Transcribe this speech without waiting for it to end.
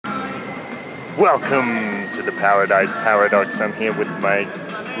Welcome to the Paradise Paradox. I'm here with my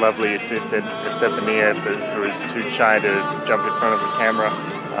lovely assistant, Estefania, who is too shy to jump in front of the camera.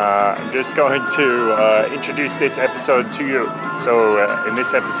 I'm just going to introduce this episode to you. So in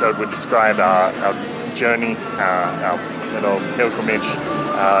this episode, we describe our journey, our little pilgrimage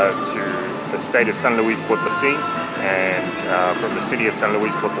to the state of San Luis Potosí, and from the city of San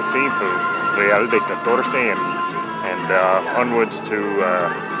Luis Potosí to Real de 14 and onwards to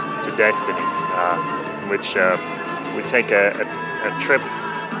Destiny, in which we take a trip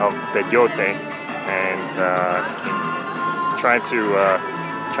of Peyote and try to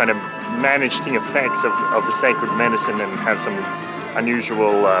manage the effects of the sacred medicine and have some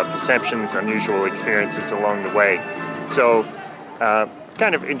unusual perceptions, unusual experiences along the way. So it's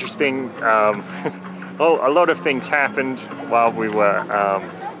kind of interesting. Well, a lot of things happened while we were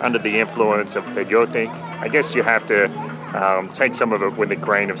under the influence of Peyote. I guess you have to take some of it with a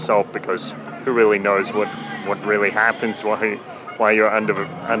grain of salt, because who really knows what really happens while you're under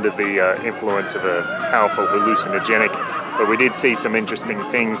the influence of a powerful hallucinogenic. But we did see some interesting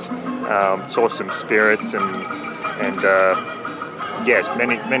things, saw some spirits, and yes,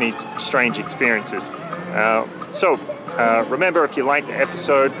 many strange experiences. So remember, if you like the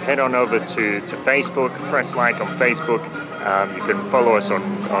episode, head on over to Facebook, press like on Facebook. You can follow us on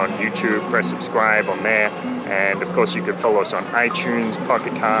YouTube, press subscribe on there. And of course, you can follow us on iTunes,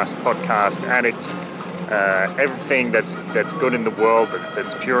 Pocket Cast, Podcast Addict. Everything that's good in the world,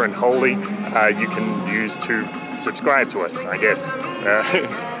 that's pure and holy, you can use to subscribe to us, I guess.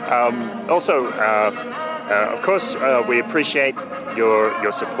 Also, of course, we appreciate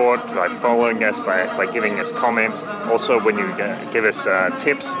your support by following us, by giving us comments. Also, when you give us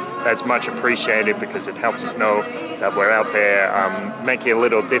tips, that's much appreciated, because it helps us know that we're out there making a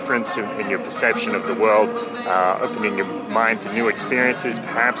little difference in your perception of the world, opening your mind to new experiences,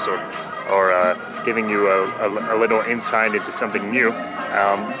 perhaps, or giving you a little insight into something new.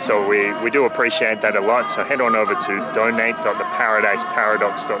 So we do appreciate that a lot. So head on over to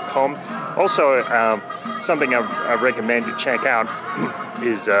donate.theparadiseparadox.com. Also, something I recommend to check out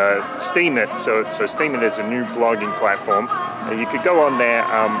is Steemit. So Steemit is a new blogging platform. You could go on there.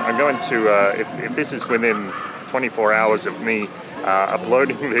 I'm going to, if this is within 24 hours of me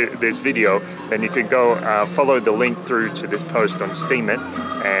uploading this video, then you can go follow the link through to this post on Steemit,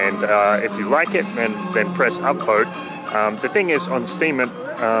 and if you like it, then press upvote. The thing is, on Steemit,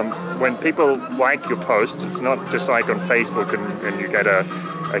 when people like your posts, it's not just like on Facebook and you get a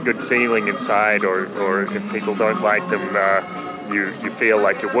good feeling inside, or if people don't like them, you feel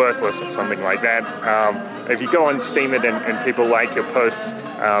like you're worthless or something like that. If you go on Steemit and people like your posts,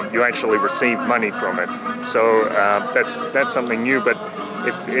 you actually receive money from it. So that's something new. But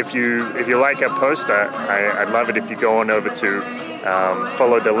if you like our post, I'd love it if you go on over to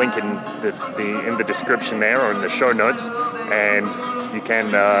follow the link in the description there, or in the show notes, and you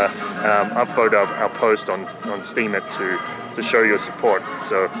can upvote our post on Steemit to show your support.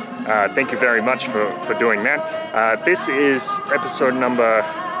 So thank you very much for doing that. This is episode number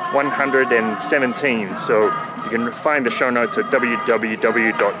 117. So you can find the show notes at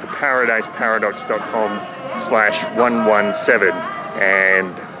www.theparadiseparadox.com/117.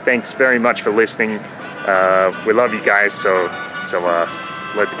 And thanks very much for listening. We love you guys. So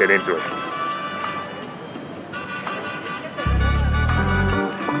let's get into it.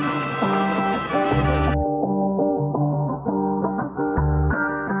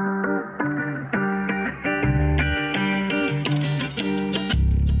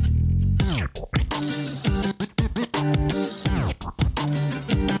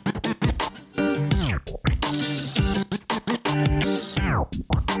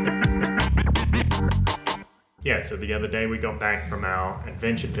 Yeah, so the other day we got back from our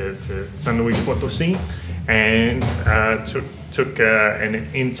adventure to San Luis Potosí, and took an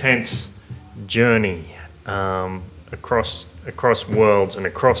intense journey across worlds and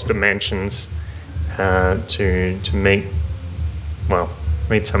across dimensions to meet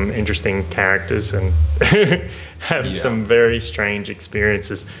some interesting characters and have some very strange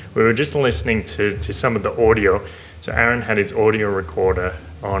experiences. We were just listening to some of the audio. So Aaron had his audio recorder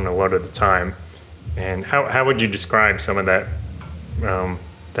on a lot of the time. And how would you describe some of that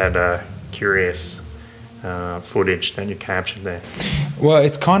curious footage that you captured there? Well,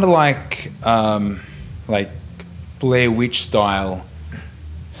 it's kind of like Blair Witch style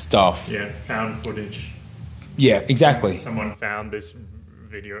stuff. Yeah, found footage. Yeah, exactly. Someone found this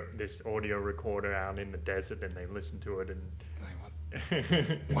audio recorder out in the desert, and they listened to it and.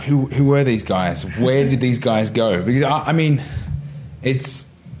 Who were these guys? Where did these guys go? Because I mean, it's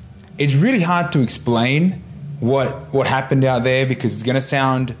really hard to explain what happened out there, because it's going to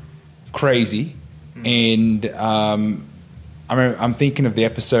sound crazy. And I'm thinking of the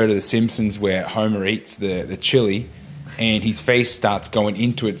episode of The Simpsons where Homer eats the chili and his face starts going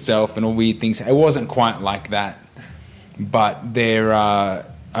into itself and all weird things. It wasn't quite like that. But there are,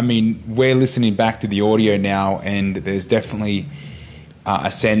 we're listening back to the audio now, and there's definitely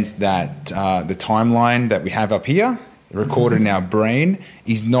a sense that the timeline that we have up here, recorded in our brain,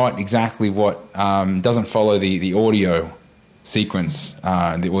 is not exactly what, doesn't follow the audio sequence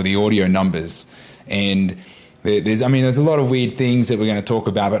or the audio numbers. And there's a lot of weird things that we're going to talk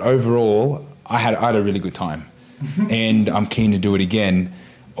about, but overall, I had a really good time. And I'm keen to do it again,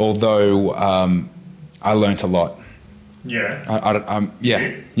 although I learnt a lot. Yeah.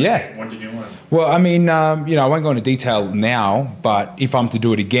 Yeah. What did you learn? Well, I won't go into detail now, but if I'm to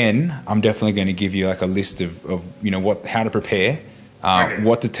do it again, I'm definitely going to give you like a list of how to prepare,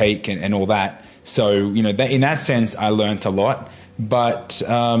 what to take, and all that. So that, in that sense, I learnt a lot. But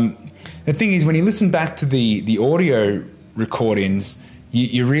the thing is, when you listen back to the audio recordings,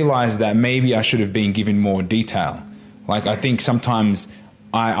 you realize that maybe I should have been given more detail. Like, I think sometimes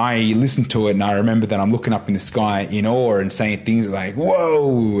I listen to it and I remember that I'm looking up in the sky in awe and saying things like,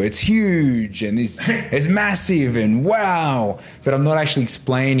 whoa, it's huge and it's massive and wow. But I'm not actually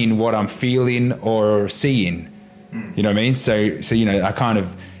explaining what I'm feeling or seeing. You know what I mean? So I kind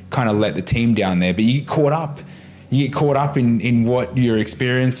of let the team down there. But you get caught up. You get caught up in what you're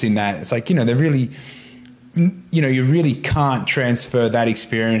experiencing. That it's like, they're really... you really can't transfer that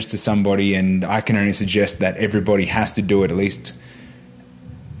experience to somebody, and I can only suggest that everybody has to do it at least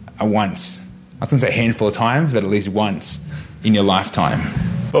once. I was going to say a handful of times, but at least once in your lifetime.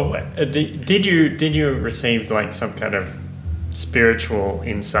 Well, did you receive like some kind of spiritual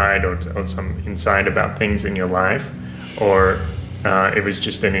insight or some insight about things in your life, or it was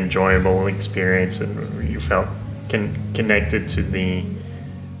just an enjoyable experience and you felt connected to the...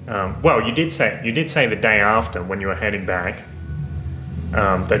 you did say the day after, when you were heading back,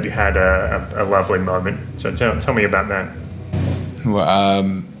 that you had a lovely moment. So tell me about that.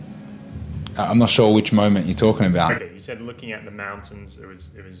 Well, I'm not sure which moment you're talking about. Okay, you said looking at the mountains, it was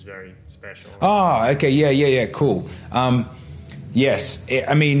very special. Oh, okay, yeah, cool. Yes,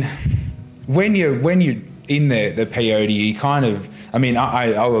 when you're in the peyote, you kind of,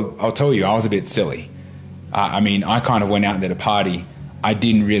 I'll tell you, I was a bit silly. I kind of went out there to party. I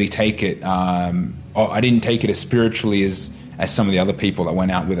didn't really take it. I didn't take it as spiritually as some of the other people that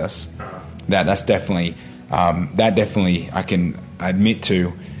went out with us. That's definitely I can admit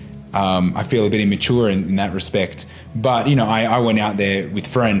to. I feel a bit immature in that respect, but I went out there with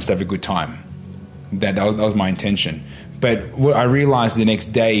friends to have a good time. That was my intention. But what I realized the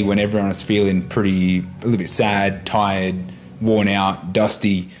next day, when everyone was feeling a little bit sad, tired, worn out,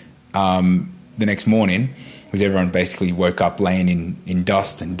 dusty, the next morning, was everyone basically woke up laying in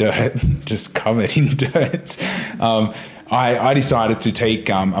dust and dirt, just covered in dirt. I decided to take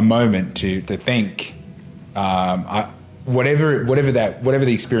a moment to think, whatever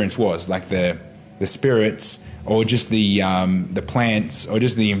the experience was, like the spirits or just the plants or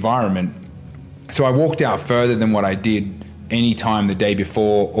just the environment. So I walked out further than what I did any time the day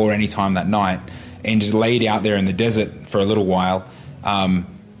before or any time that night, and just laid out there in the desert for a little while.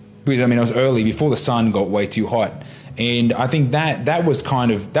 Because it was early before the sun got way too hot, and I think that was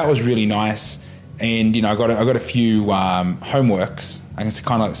really nice. And I got a few homeworks. I guess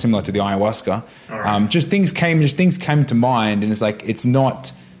kind of like similar to the ayahuasca. Right. Just things came to mind, and it's like it's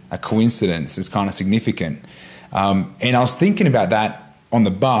not a coincidence. It's kind of significant. And I was thinking about that on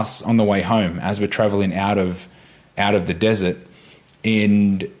the bus on the way home as we're traveling out of the desert,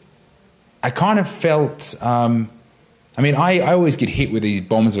 and I kind of felt. I always get hit with these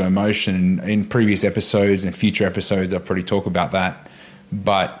bombs of emotion in previous episodes and future episodes. I'll probably talk about that.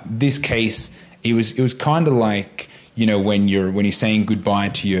 But this case, it was kind of like, when you're saying goodbye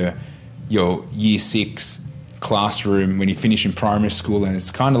to your year 6 classroom when you finish in primary school, and it's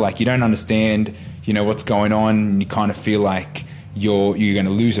kind of like you don't understand, what's going on, and you kind of feel like you're going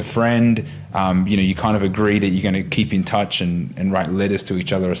to lose a friend. You kind of agree that you're going to keep in touch and write letters to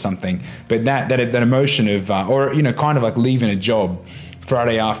each other or something. But that emotion of, kind of like leaving a job,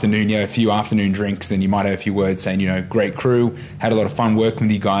 Friday afternoon, a few afternoon drinks, then you might have a few words saying, great crew, had a lot of fun working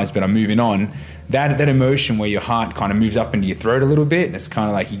with you guys, but I'm moving on. That emotion where your heart kind of moves up into your throat a little bit, and it's kind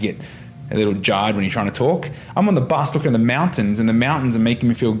of like you get a little jarred when you're trying to talk. I'm on the bus looking at the mountains, and the mountains are making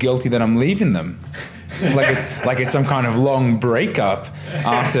me feel guilty that I'm leaving them. like it's some kind of long breakup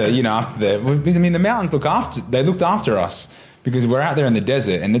after the mountains looked after us, because we're out there in the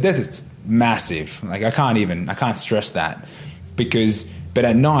desert, and the desert's massive. Like I can't stress that, but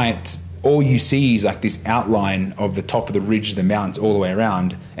at night all you see is like this outline of the top of the ridge of the mountains all the way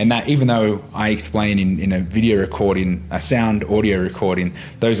around. And that, even though I explain in a video recording, a sound audio recording,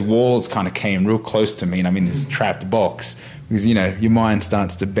 those walls kind of came real close to me, and I'm in this trapped box because, you know, your mind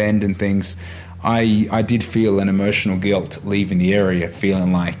starts to bend and things. I did feel an emotional guilt leaving the area,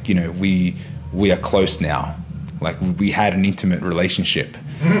 feeling like, you know, we are close now. Like we had an intimate relationship,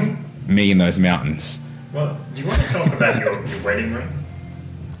 me and those mountains. Well, do you want to talk about your wedding ring?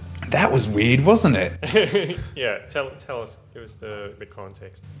 That was weird, wasn't it? Yeah, tell us, give us the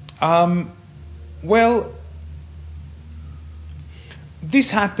context. Well,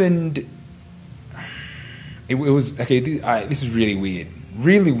 this happened. It was okay. This is really weird.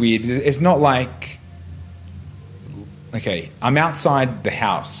 Really weird. It's not like, okay, I'm outside the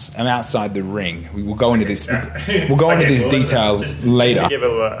house. I'm outside the ring. We will go into this. We'll go into this detail later. Just to give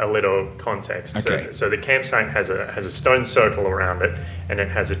a little context. Okay. So the campsite has a stone circle around it, and it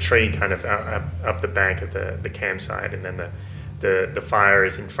has a tree kind of up the bank of the campsite, and then the fire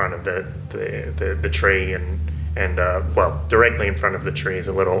is in front of the tree, and well, directly in front of the tree is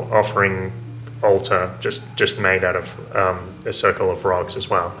a little offering altar just made out of a circle of rocks as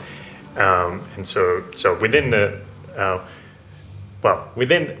well, and so within the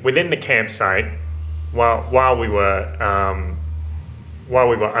within the campsite, while we were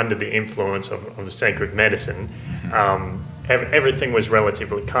under the influence of the sacred medicine, everything was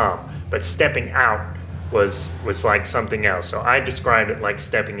relatively calm. But stepping out was like something else. So I described it like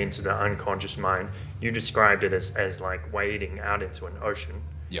stepping into the unconscious mind. You described it as like wading out into an ocean.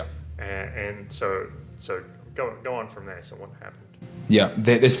 Yeah. And so go on from there. So what happened? Yeah,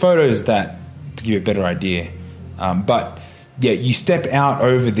 there's photos that to give you a better idea. But yeah, you step out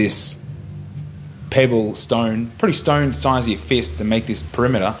over this pebble stone, pretty stone size of your fist, to make this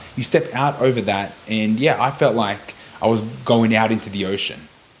perimeter. You step out over that, and yeah, I felt like I was going out into the ocean.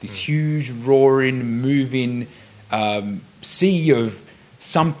 This huge, roaring, moving sea of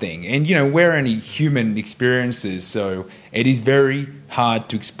something. And, you know, we're only human experiences, so it is very hard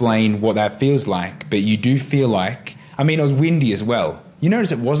to explain what that feels like. But you do feel like, I mean, it was windy as well. You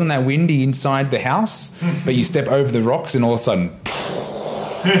notice it wasn't that windy inside the house, but you step over the rocks and all of a sudden,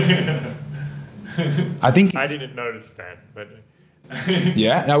 I think I didn't notice that, but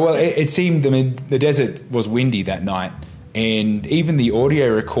yeah. No, well, it seemed. I mean, the desert was windy that night, and even the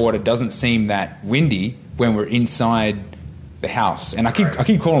audio recorder doesn't seem that windy when we're inside the house. And I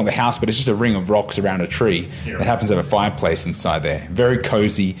keep calling it the house, but it's just a ring of rocks around a tree that happens to have a fireplace inside there. Very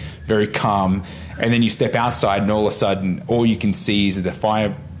cozy, very calm. And then you step outside, and all of a sudden, all you can see is the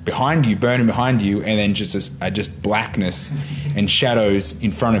fire behind you, burning behind you, and then just blackness and shadows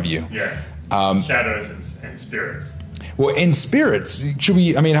in front of you. Yeah. Shadows and spirits. Well, and spirits. Should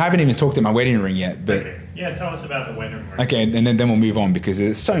we? I mean, I haven't even talked about my wedding ring yet, but okay. Yeah, tell us about the wedding ring. Okay, and then we'll move on because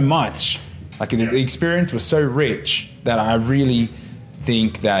there's so much. Like the experience was so rich that I really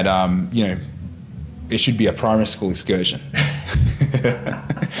think that you know, it should be a primary school excursion.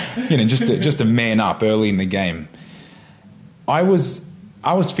 You know, just to man up early in the game. I was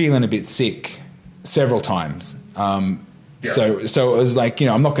feeling a bit sick several times. So it was like, you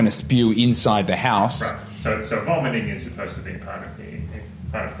know, I'm not going to spew inside the house. Right. So vomiting is supposed to be part of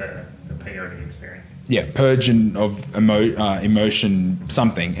the peyote experience. Yeah, purging of emotion,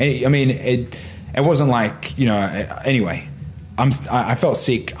 something. I mean, it wasn't like, you know. Anyway, I felt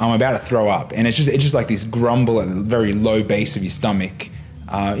sick. I'm about to throw up, and it's just like this grumble at the very low base of your stomach.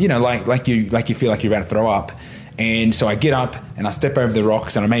 You know, like you feel like you're about to throw up. And so I get up and I step over the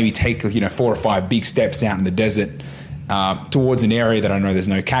rocks, and I maybe take, you know, 4 or 5 big steps out in the desert towards an area that I know there's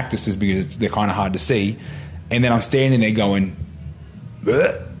no cactuses because they're kind of hard to see. And then I'm standing there going,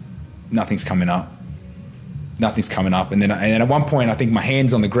 bleh, nothing's coming up. Nothing's coming up. And then at one point, I think my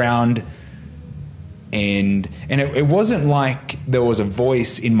hand's on the ground, and it wasn't like there was a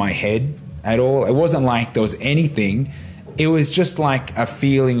voice in my head at all. It wasn't like there was anything. It was just like a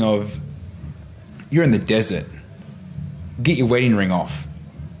feeling of, you're in the desert. Get your wedding ring off.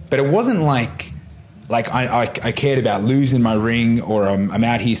 But it wasn't like I cared about losing my ring, or I'm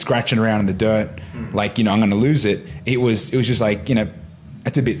out here scratching around in the dirt, like, you know, I'm going to lose it. It was just like, you know,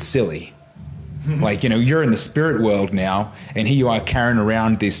 it's a bit silly. Like, you know, you're in the spirit world now, and here you are carrying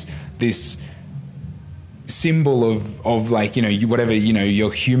around this symbol of like, you know, whatever, you know,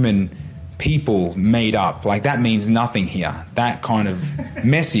 your human people made up. Like, that means nothing here. That kind of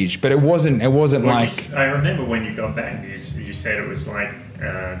message. But it wasn't like. I remember when you got back, you said it was like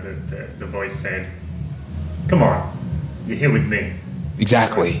the voice said, "Come on, you're here with me."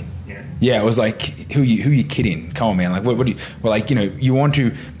 Exactly. Yeah, it was like, who you kidding? Come on, man. Like, what do you? Well, like, you know, you want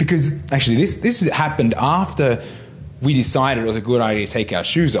to, because actually this happened after we decided it was a good idea to take our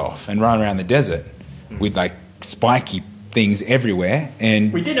shoes off and run around the desert with like spiky things everywhere.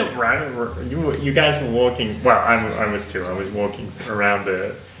 And we didn't run. You guys were walking. Well, I was too. I was walking around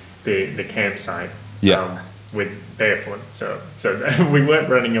the campsite. Yeah. With barefoot, so we weren't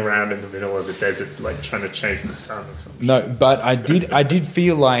running around in the middle of the desert like trying to chase the sun or something. No, but I did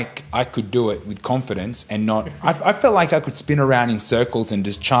feel like I could do it with confidence and not. I felt like I could spin around in circles and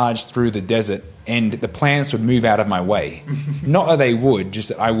just charge through the desert, and the plants would move out of my way. Not that they would, just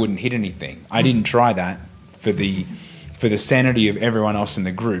that I wouldn't hit anything. I didn't try that for the sanity of everyone else in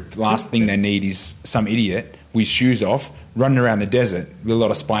the group. The last thing they need is some idiot with shoes off running around the desert with a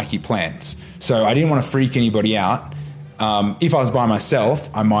lot of spiky plants. So I didn't want to freak anybody out. If I was by myself,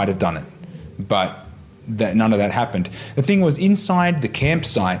 I might have done it. But none of that happened. The thing was, inside the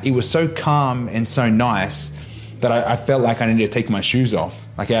campsite, it was so calm and so nice that I felt like I needed to take my shoes off,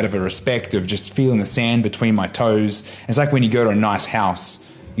 like out of a respect of just feeling the sand between my toes. It's like when you go to a nice house,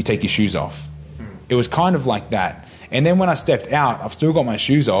 you take your shoes off. It was kind of like that. And then when I stepped out, I've still got my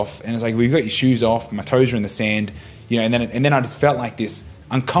shoes off, and it's like, well, you got your shoes off, my toes are in the sand, and then I just felt like this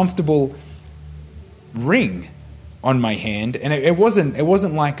uncomfortable ring on my hand, and it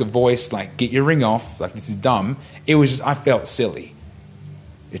wasn't like a voice like, get your ring off, like this is dumb. It was just, I felt silly.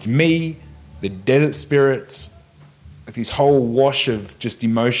 It's me, the desert spirits, like this whole wash of just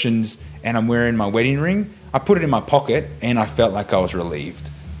emotions, and I'm wearing my wedding ring. I put it in my pocket, and I felt like I was relieved.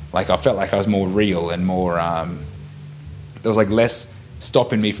 Like I felt like I was more real and more. There was like less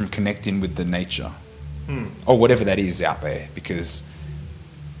stopping me from connecting with the nature, or whatever that is out there. Because,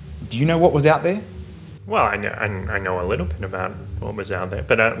 do you know what was out there? Well, I know a little bit about what was out there,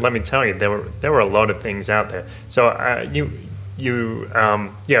 but let me tell you, there were a lot of things out there. So we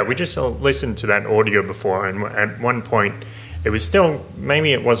just listened to that audio before, and at one point, it was still,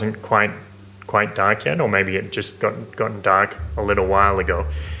 maybe it wasn't quite dark yet, or maybe it just gotten dark a little while ago,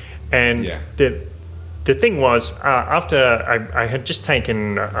 and the thing was, after I had just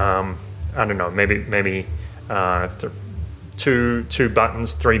taken I don't know, maybe 3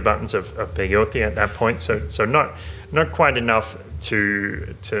 buttons of peyote at that point, so not quite enough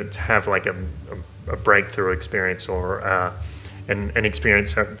to have like a breakthrough experience or an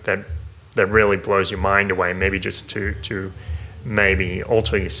experience that really blows your mind away. Maybe just to maybe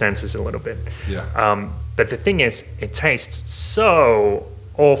alter your senses a little bit. Yeah. But the thing is, it tastes so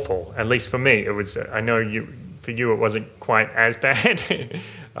awful. At least for me, it was. I know for you, it wasn't quite as bad.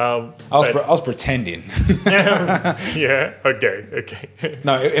 I was pretending. Yeah. Okay.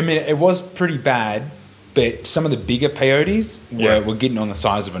 No, I mean it was pretty bad, but some of the bigger peyotes were getting on the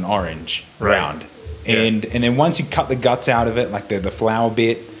size of an orange round, and then once you cut the guts out of it, like the flower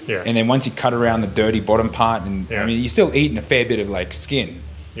bit, and then once you cut around the dirty bottom part, and I mean you're still eating a fair bit of like skin,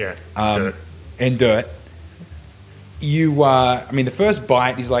 dirt. And dirt. I mean the first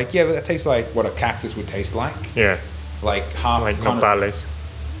bite is like, that tastes like what a cactus would taste like. Yeah. Like half like nopales.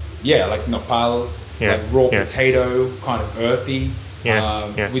 Yeah, like nopal, like raw potato, kind of earthy.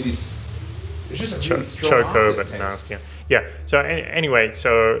 With this, it's just a really strong choco, but nasty. Yeah. So anyway,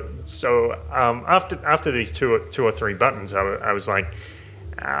 after these two or three buttons, I was like,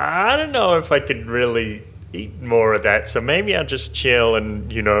 I don't know if I could really eat more of that. So maybe I'll just chill, and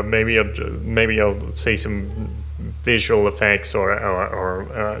maybe I'll see some visual effects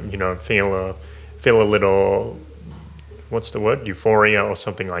or feel a little, what's the word, euphoria or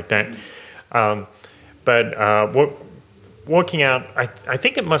something like that. But walking out, I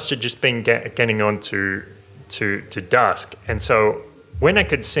think it must have just been getting on to dusk, and so when I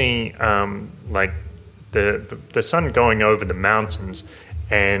could see like the sun going over the mountains,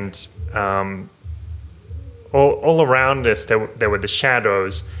 and all around us there were the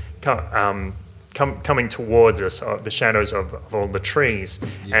shadows coming towards us, the shadows of all the trees,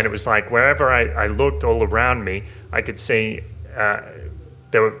 and it was like wherever I looked all around me, I could see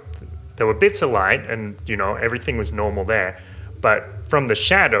there were bits of light, and everything was normal there, but from the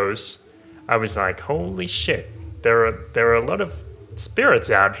shadows, I was like, holy shit, there are a lot of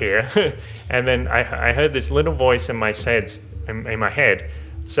spirits out here. And then I heard this little voice in my head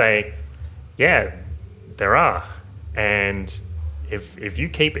say, yeah, there are, and if you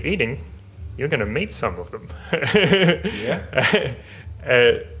keep eating, you're going to meet some of them.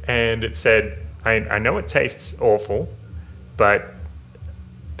 And it said, I know it tastes awful, but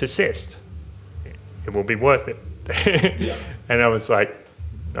persist. It will be worth it. And I was like,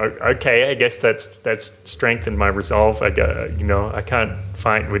 okay, I guess that's strengthened my resolve. I can't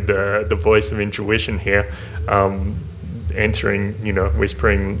fight with the voice of intuition here, entering,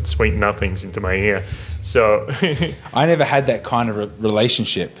 whispering sweet nothings into my ear. So I never had that kind of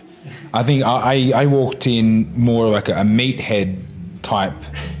relationship I think I walked in more like a meathead type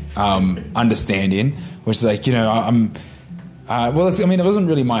understanding, which is like, I'm. It wasn't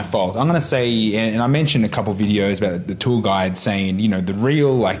really my fault. I'm going to say, and I mentioned a couple of videos about the tour guide saying, the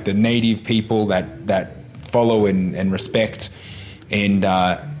real, like the native people that follow and respect and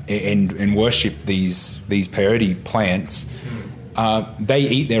worship these peyote plants, they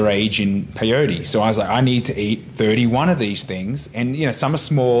eat their age in peyote. So I was like, I need to eat 31 of these things, and some are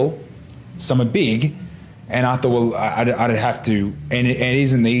small, some are big. And I thought, well, I'd have to, and it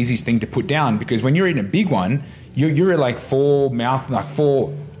isn't the easiest thing to put down, because when you're eating a big one, you're at like four.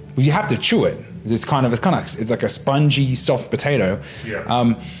 Well, you have to chew it. It's like a spongy, soft potato.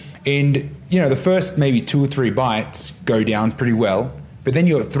 Yeah. And the first maybe 2 or 3 bites go down pretty well, but then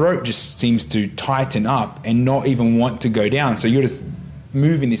your throat just seems to tighten up and not even want to go down. So you're just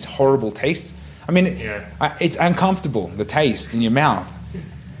moving this horrible taste. I mean, it's uncomfortable, the taste in your mouth.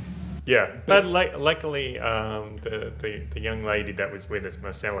 Yeah, but luckily, the young lady that was with us,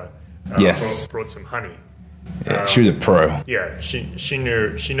 Marcella, yes, brought some honey. Yeah, she was a pro. Yeah, she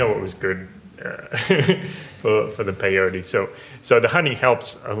knew what was good for the peyote. So the honey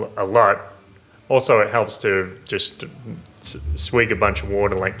helps a lot. Also, it helps to just swig a bunch of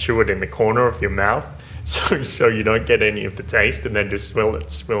water, like chew it in the corner of your mouth, so you don't get any of the taste, and then just swill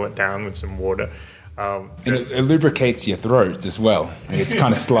it down with some water. And it lubricates your throat as well. It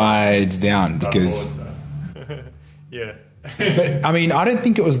kind of slides down because. Yeah. But I mean, I don't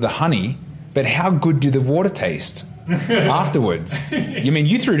think it was the honey. But how good did the water taste afterwards?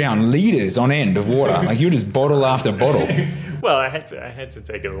 You threw down liters on end of water, like you were just bottle after bottle. Well, I had to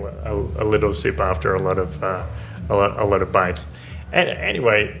take a little sip after a lot of bites. And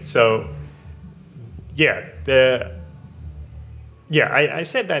anyway, so I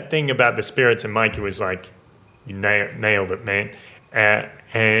said that thing about the spirits, and Mikey was like, "You nailed it, man."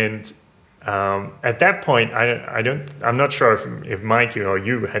 And at that point, I'm not sure if Mikey or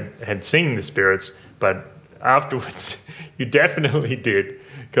you had seen the spirits, but afterwards you definitely did,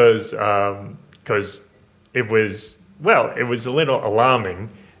 because it was a little alarming,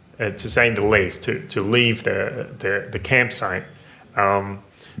 to say the least, to leave the campsite.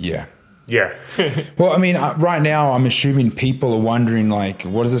 Yeah. Yeah. Well, I mean, right now I'm assuming people are wondering, like,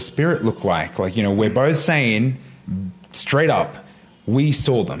 what does a spirit look like? Like, we're both saying straight up, we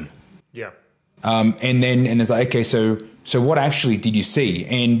saw them. Yeah. And it's like, okay, so what actually did you see?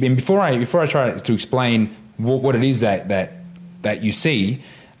 And before I try to explain what it is that you see,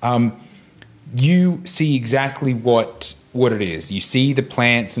 you see exactly what it is. You see the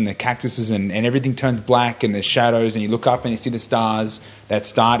plants and the cactuses and everything turns black and there's shadows, and you look up and you see the stars that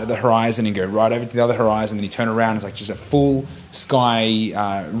start at the horizon and go right over to the other horizon, and then you turn around, it's like just a full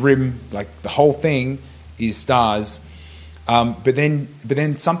sky rim, like the whole thing is stars. But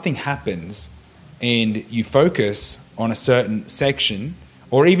then something happens and you focus on a certain section,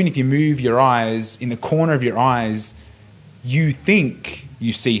 or even if you move your eyes, in the corner of your eyes, you think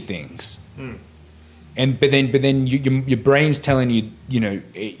you see things. But then your brain's telling you,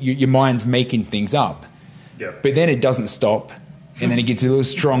 your mind's making things up. Yeah. But then it doesn't stop, and then it gets a little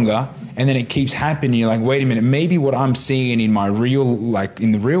stronger, and then it keeps happening. You're like, wait a minute, maybe what I'm seeing in my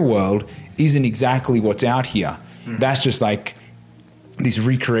in the real world isn't exactly what's out here. That's just like this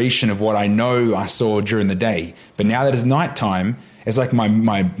recreation of what I know I saw during the day. But now that it's nighttime, it's like my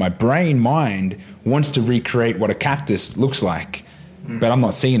mind wants to recreate what a cactus looks like, but I'm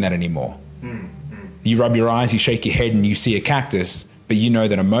not seeing that anymore. You rub your eyes, you shake your head, and you see a cactus, but you know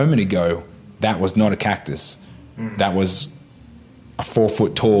that a moment ago, that was not a cactus. That was a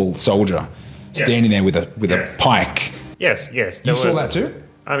 4-foot tall soldier standing there with a pike. Yes. You saw that too?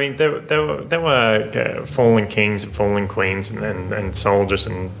 I mean, there were fallen kings and fallen queens and soldiers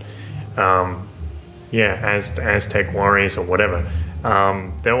and Aztec warriors or whatever.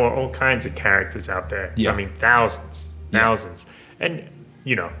 There were all kinds of characters out there. Yeah. I mean, thousands. And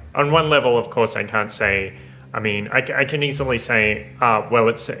on one level, of course, I can't say. I mean, I can easily say,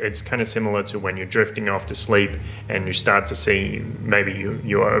 it's kind of similar to when you're drifting off to sleep and you start to see, maybe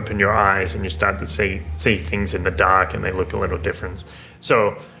you open your eyes and you start to see things in the dark and they look a little different.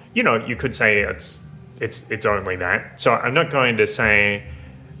 So, you could say it's only that. So I'm not going to say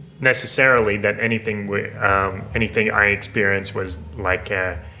necessarily that anything I experienced was like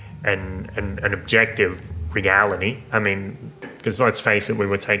an objective reality. I mean, because let's face it, we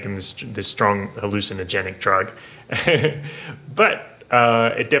were taking this strong hallucinogenic drug, but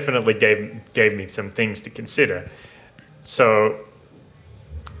it definitely gave me some things to consider. So,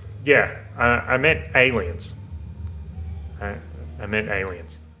 yeah, I met aliens. I met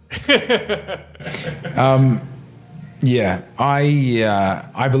aliens. Yeah,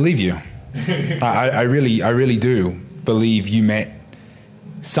 I believe you. I really do believe you met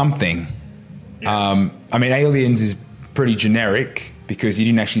something. Yeah. I mean, aliens is pretty generic because you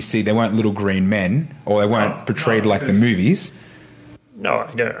didn't actually see, they weren't little green men, or they weren't portrayed like the movies. No,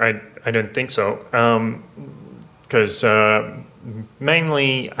 I don't think so. Because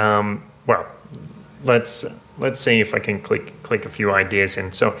mainly, well, let's see if I can click a few ideas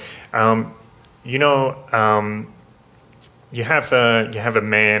in. So, you know, you have a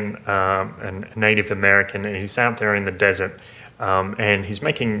man, a Native American, and he's out there in the desert, and he's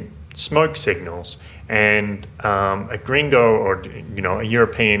making smoke signals. And a gringo, or you know, a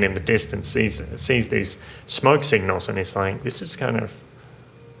European in the distance sees these smoke signals, and he's like, "This is kind of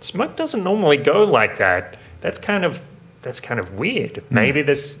smoke doesn't normally go like that. That's kind of weird. Maybe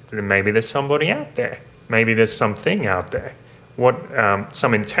there's somebody out there. Maybe there's something out there. What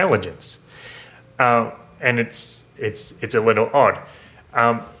some intelligence." And it's a little odd.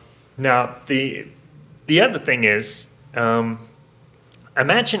 Now the other thing is,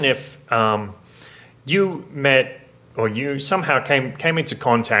 imagine if you met, or you somehow came into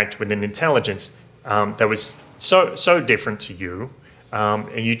contact with an intelligence that was so different to you,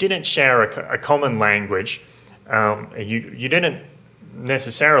 and you didn't share a common language. You didn't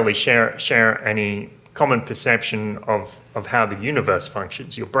necessarily share any common perception of how the universe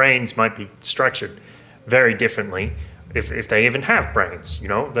functions. Your brains might be structured very differently, if they even have brains. You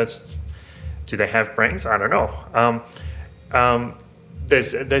know, do they have brains? I don't know.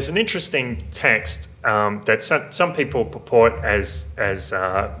 There's an interesting text that some people purport as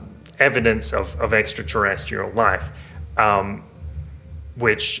evidence of extraterrestrial life,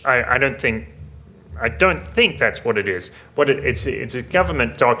 which I don't think that's what it is. It's a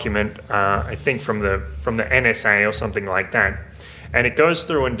government document, I think from the NSA or something like that, and it goes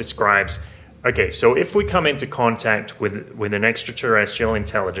through and describes, okay, so if we come into contact with an extraterrestrial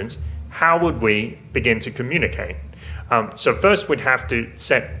intelligence, how would we begin to communicate? So first we'd have to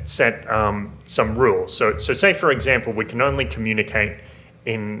set some rules. So say, for example, we can only communicate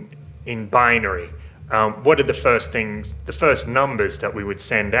in binary. What are the first numbers that we would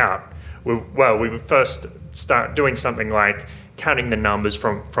send out? We would first start doing something like counting the numbers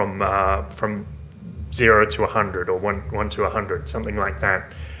from 0 to 100, or 1 to 100, something like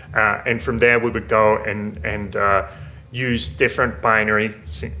that. And from there we would go and use different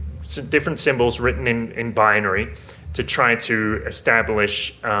different symbols written in binary to try to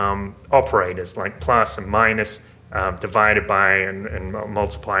establish operators like plus and minus, divided by and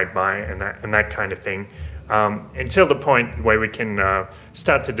multiplied by, and that kind of thing, until the point where we can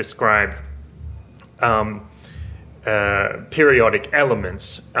start to describe periodic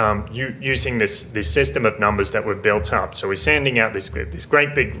elements using this system of numbers that we've built up. So we're sending out this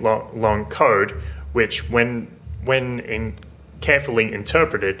great big long code, which when carefully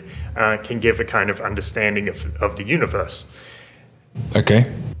interpreted, can give a kind of understanding of the universe. Okay.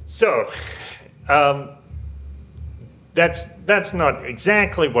 So that's not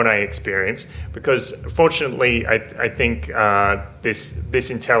exactly what I experienced, because fortunately I think this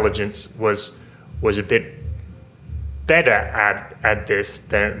intelligence was a bit better at this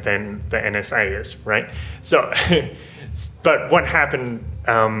than the NSA is, right? So, but what happened?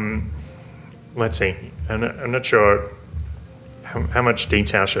 Let's see. I'm not sure. How much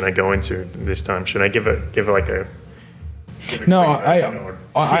detail should I go into this time? Should I give like a no?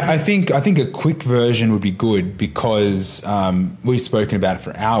 I think a quick version would be good, because we've spoken about it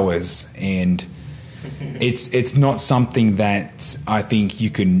for hours, and it's not something that I think you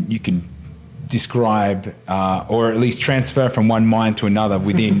can describe or at least transfer from one mind to another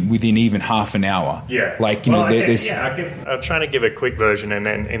within even half an hour. Yeah, like there's. I'll try to give a quick version, and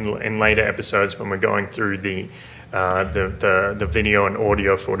then in later episodes when we're going through the video and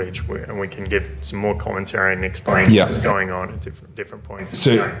audio footage, and we can give some more commentary and explain what's going on at different points.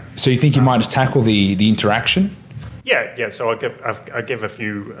 So you think you might just tackle the interaction? Yeah. So I'll give a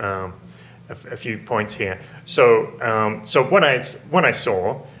few points here. So what I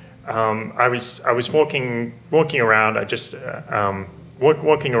saw, I was walking around. I just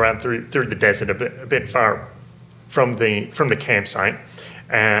walking around through the desert a bit far from the campsite,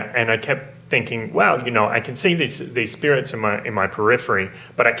 and I kept thinking, wow, I can see these spirits in my periphery,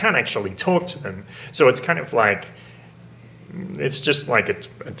 but I can't actually talk to them. So it's kind of like, it's just like a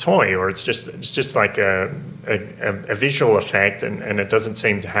toy, or it's just like a visual effect, and it doesn't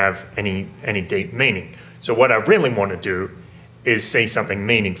seem to have any deep meaning. So what I really want to do is see something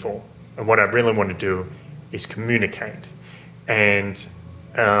meaningful, and what I really want to do is communicate. And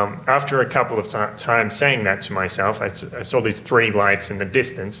after a couple of times saying that to myself, I saw these 3 lights in the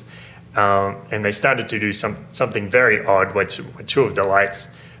distance. and they started to do something very odd, where two of the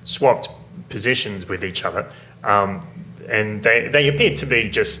lights swapped positions with each other. And they appeared to be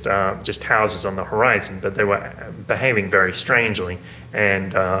just houses on the horizon, but they were behaving very strangely.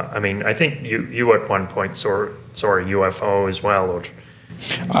 And I mean, I think you at one point saw a UFO as well, or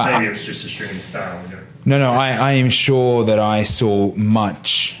maybe it was just a shooting star. No, I am sure that I saw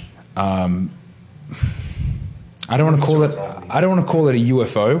much. I don't want to call it. I don't want to call it a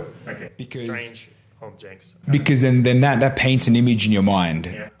UFO. Okay. Because strange objects. Because then that paints an image in your mind.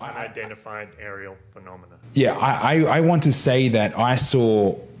 Yeah, unidentified aerial phenomena. Yeah, I want to say that I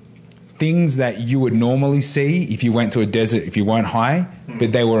saw things that you would normally see if you went to a desert if you weren't high,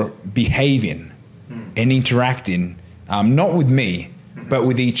 but they were behaving and interacting, not with me, but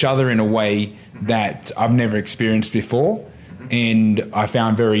with each other in a way that I've never experienced before, and I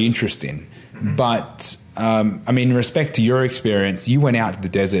found very interesting. But, I mean, in respect to your experience, you went out to the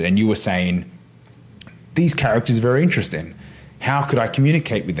desert and you were saying, these characters are very interesting. How could I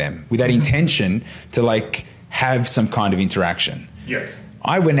communicate with them with that intention to, like, have some kind of interaction? Yes.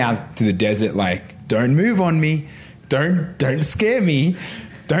 I went out to the desert like, don't move on me, don't scare me,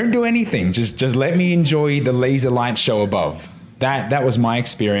 don't do anything. Just let me enjoy the laser light show above. That was my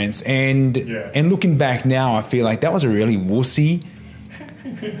experience. And looking back now, I feel like that was a really wussy,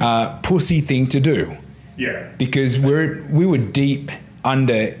 pussy thing to do. Yeah. Because we were deep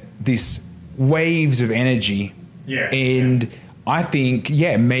under this waves of energy. Yeah. And I think,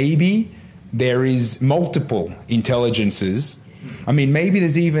 maybe there is multiple intelligences. I mean, maybe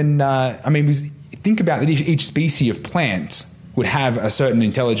there's even, think about that each species of plant would have a certain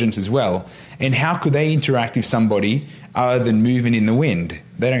intelligence as well. And how could they interact with somebody other than moving in the wind?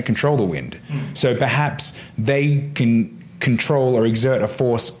 They don't control the wind. So perhaps they can control or exert a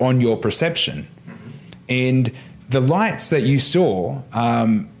force on your perception. And the lights that you saw,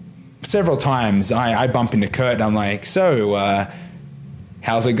 several times I bump into Kurt and I'm like, so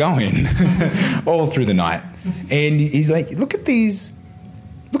how's it going? All through the night. And he's like, look at these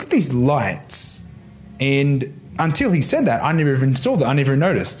lights. And until he said that, I never even saw that. I never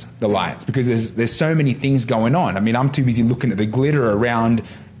noticed the lights because there's so many things going on. I mean, I'm too busy looking at the glitter around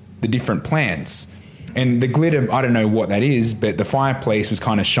the different plants. And the glitter, I don't know what that is, but the fireplace was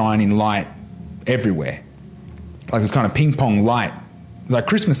kind of shining light everywhere. Like it was kind of ping pong light. Like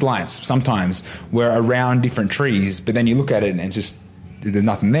Christmas lights sometimes were around different trees, but then you look at it and it's just, there's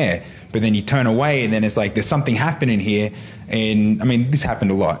nothing there. But then you turn away and then it's like, there's something happening here. And I mean, this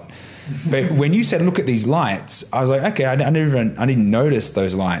happened a lot. But when you said, look at these lights, I was like, okay, I didn't notice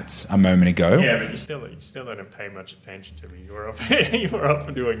those lights a moment ago. Yeah, but you still didn't pay much attention to me. You were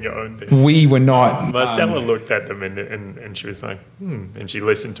off doing your own thing. We were not. Marcella looked at them and she was like, and she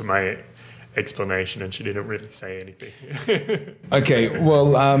listened to my explanation and she didn't really say anything. Okay,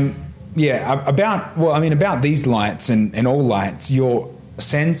 well, about these lights and all lights, your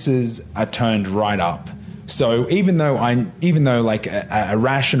senses are turned right up. So even though like a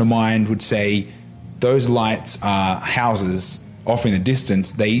rational mind would say those lights are houses off in the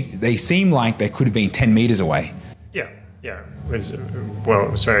distance, they seem like they could have been 10 meters away. Yeah. It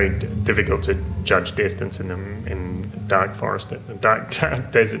was very difficult to judge distance in dark forest, dark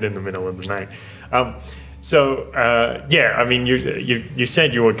desert in the middle of the night. I mean, you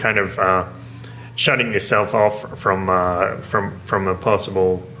said you were kind of shutting yourself off from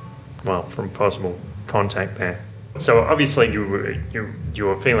possible contact there. So obviously you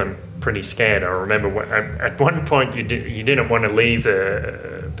were feeling pretty scared. I remember at one point you didn't want to leave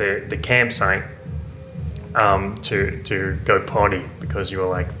the campsite to go potty because you were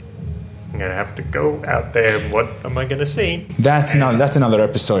like, I'm gonna have to go out there. What am I gonna see? That's another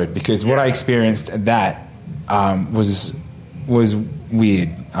episode because what I experienced at that was weird.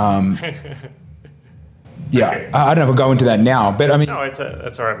 Yeah, okay. I don't know if we'll go into that now, but I mean... No,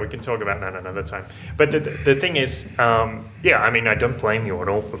 that's all right. We can talk about that another time. But the thing is, I mean, I don't blame you at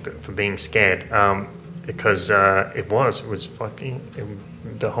all for being scared, because it was fucking...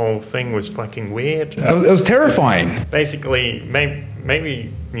 the whole thing was fucking weird. It was terrifying. Basically,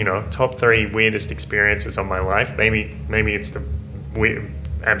 maybe top 3 weirdest experiences of my life. Maybe it's the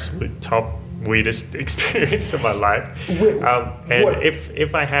absolute top weirdest experience of my life.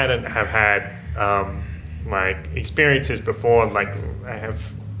 If I hadn't have had... my experiences before, like I have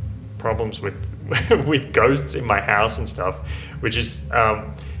problems with ghosts in my house and stuff, which is,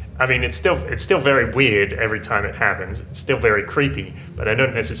 I mean, it's still very weird every time it happens. It's still very creepy, but I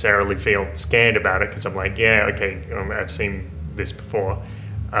don't necessarily feel scared about it because I'm like, yeah, okay, I've seen this before.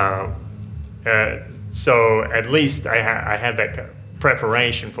 So at least I had that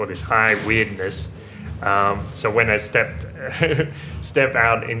preparation for this high weirdness. So when I step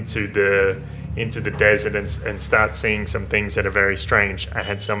out into the desert and start seeing some things that are very strange, I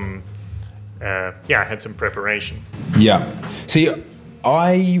had some preparation. Yeah. See,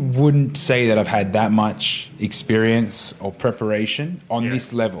 I wouldn't say that I've had that much experience or preparation on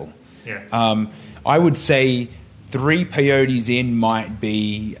this level. Yeah. I would say 3 peyotes in might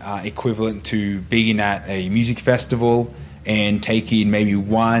be equivalent to being at a music festival and taking maybe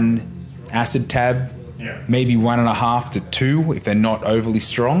 1 acid tab, maybe 1.5 to 2 if they're not overly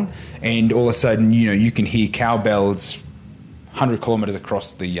strong, and all of a sudden, you can hear cowbells 100 kilometers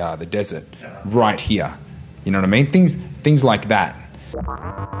across the desert right here. You know what I mean? Things like that.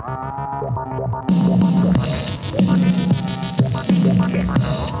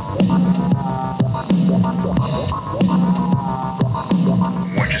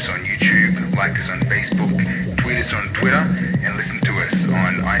 Watch us on YouTube, like us on Facebook, tweet us on Twitter, and listen to us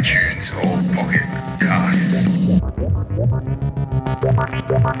on iTunes or Pocket Casts.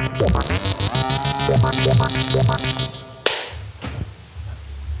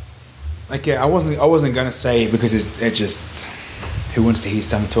 Okay, I wasn't gonna say it because it just who wants to hear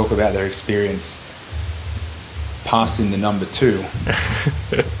someone talk about their experience passing the number 2.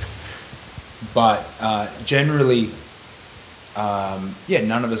 But generally,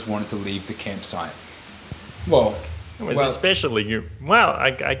 none of us wanted to leave the campsite. Well, it was especially you. Well,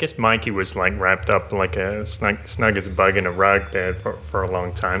 I guess Mikey was like wrapped up like a snug as a bug in a rug there for a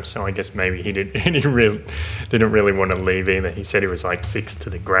long time. So I guess maybe he didn't really want to leave either. He said he was like fixed to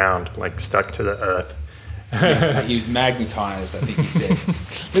the ground, like stuck to the earth. Yeah, he was magnetized, I think he said.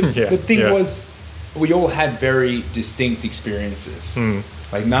 The thing was, we all had very distinct experiences.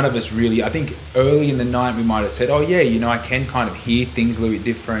 Like none of us really, I think early in the night we might have said, oh yeah, I can kind of hear things a little bit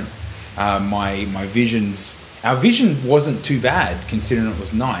different. Our vision wasn't too bad considering it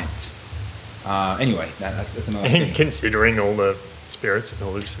was night. Anyway, that's another thing. Considering all the spirits and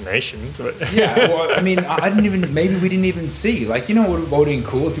hallucinations. But Yeah, well, I mean, maybe we didn't even see. Like, what would have been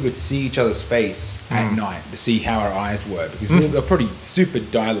cool if we could see each other's face at night to see how our eyes were, because we were pretty super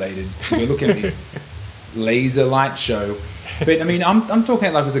dilated because we're looking at this laser light show. But I mean, I'm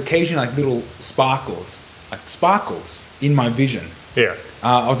talking like there's occasionally like little sparkles in my vision. Yeah.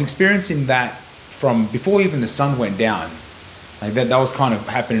 I was experiencing that from before even the sun went down. Like that was kind of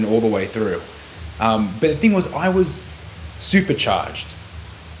happening all the way through. But the thing was, I was supercharged.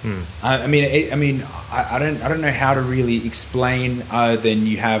 I don't know how to really explain other than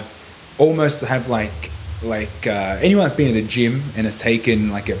you almost have like anyone that's been to the gym and has taken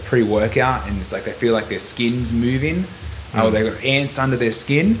like a pre-workout and it's like they feel like their skin's moving, or they got ants under their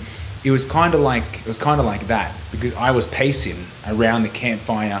skin. It was kind of like that because I was pacing around the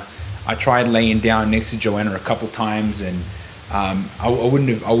campfire. I tried laying down next to Joanna a couple times, and I would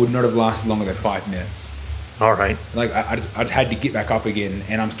not have lasted longer than 5 minutes. All right. Like I just had to get back up again,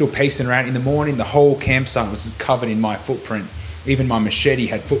 and I'm still pacing around. In the morning, the whole campsite was covered in my footprint. Even my machete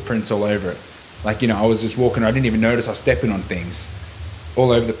had footprints all over it. Like, I was just walking. I didn't even notice I was stepping on things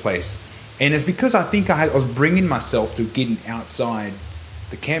all over the place. And it's because I think I was bringing myself to getting outside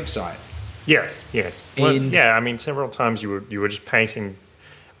the campsite. Yes. Well, yeah, I mean, several times you were just pacing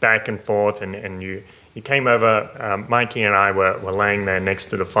back and forth, and you came over. Mikey and I were laying there next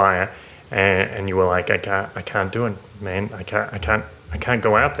to the fire, and you were like, I can't do it, man. I can't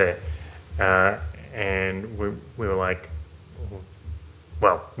go out there. And we were like,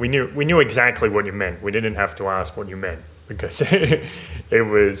 well, we knew exactly what you meant. We didn't have to ask what you meant because it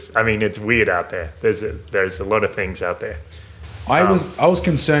was. I mean, it's weird out there. There's a lot of things out there. I was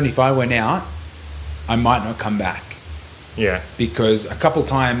concerned if I went out, I might not come back. Yeah. Because a couple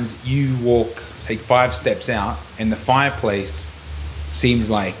times you take 5 steps out, and the fireplace seems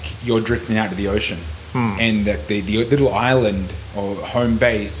like you're drifting out to the ocean, and that the little island or home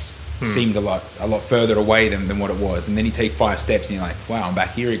base seemed a lot further away than what it was. And then you take 5 steps, and you're like, wow, I'm back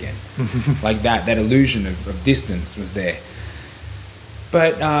here again. Like that illusion of distance was there.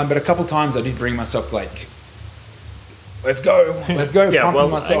 But a couple times I did bring myself like, let's go, yeah,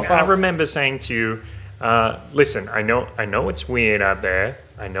 pumping myself up. I remember saying to you, listen, I know it's weird out there.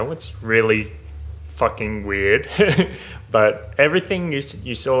 I know it's really fucking weird, but everything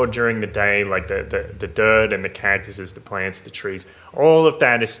you saw during the day, like the dirt and the cactuses, the plants, the trees, all of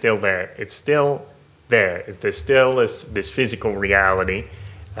that is still there. It's still there. There's still this physical reality,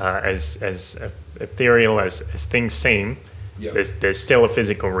 as ethereal as things seem. Yep. There's still a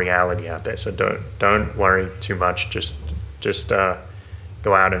physical reality out there. So don't worry too much. Just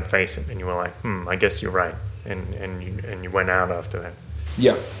go out and face it. And you were like, I guess you're right. And you went out after that.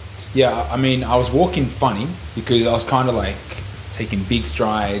 Yeah. I mean, I was walking funny because I was kind of like taking big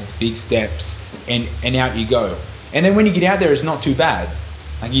strides, big steps, and out you go. And then when you get out there, it's not too bad.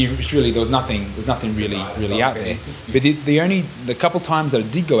 Like there was nothing really out there. But the couple times that I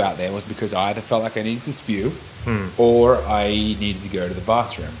did go out there was because I either felt like I needed to spew, or I needed to go to the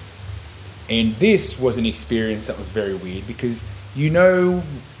bathroom. And this was an experience that was very weird because you know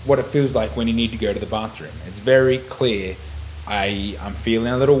what it feels like when you need to go to the bathroom. It's very clear. I'm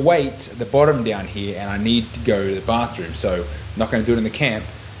feeling a little weight at the bottom down here, and I need to go to the bathroom. So I'm not going to do it in the camp.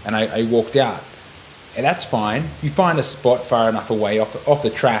 And I walked out. And that's fine. You find a spot far enough away off the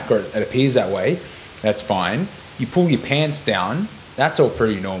track, or it appears that way. That's fine. You pull your pants down. That's all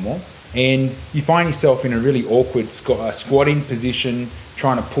pretty normal. And you find yourself in a really awkward squatting position,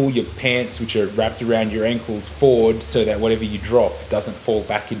 trying to pull your pants, which are wrapped around your ankles, forward so that whatever you drop doesn't fall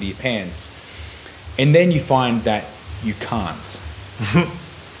back into your pants. And then you find that you can't.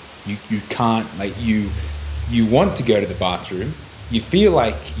 you can't. Like you want to go to the bathroom. You feel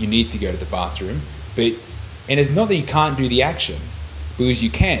like you need to go to the bathroom. And it's not that you can't do the action, because you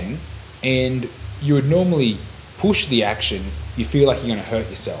can, and you would normally push the action. You feel like you're going to hurt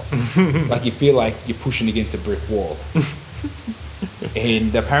yourself. Like you feel like you're pushing against a brick wall.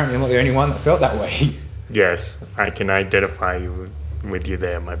 And apparently I'm not the only one that felt that way. Yes, I can identify with you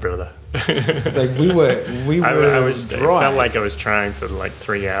there, my brother. It's like we were dry. It felt like I was trying for like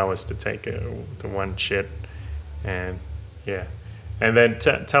 3 hours to take the one shit. And yeah. And then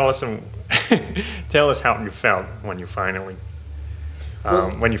tell us how you felt when you finally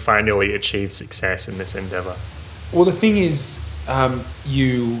achieved success in this endeavor. Well, the thing is, I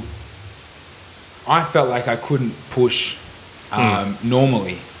felt like I couldn't push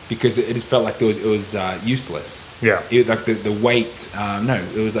normally because it just felt like it was useless. Yeah. Like the weight.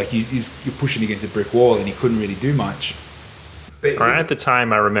 It was like you're pushing against a brick wall and you couldn't really do much. But at the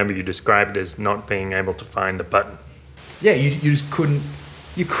time, I remember you described it as not being able to find the button. Yeah, you just couldn't.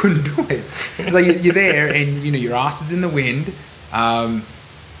 You couldn't do it. It's like you're there, and your ass is in the wind.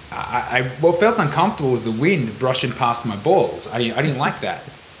 What felt uncomfortable was the wind brushing past my balls. I didn't like that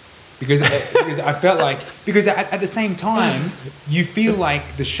because I felt like at the same time you feel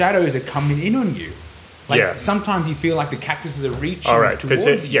like the shadows are coming in on you. Like sometimes you feel like the cactuses are reaching towards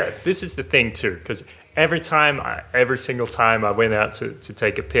you. Yeah, this is the thing too. Because every single time I went out to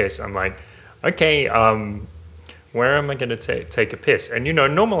take a piss, I'm like, okay. Where am I going to take a piss? And,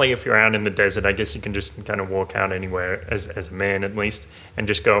 normally if you're out in the desert, I guess you can just kind of walk out anywhere, as a man at least, and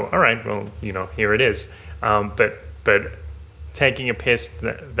just go, all right, well, here it is. But taking a piss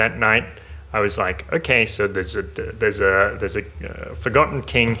that night, I was like, okay, so there's a forgotten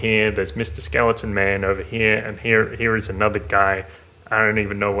king here, there's Mr. Skeleton Man over here, and here is another guy. I don't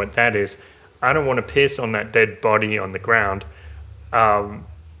even know what that is. I don't want to piss on that dead body on the ground.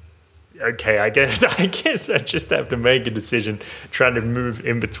 Okay, I guess I just have to make a decision, trying to move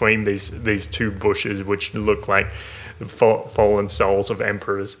in between these two bushes, which look like the fallen souls of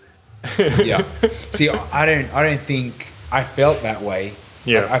emperors. Yeah. See, I don't think I felt that way.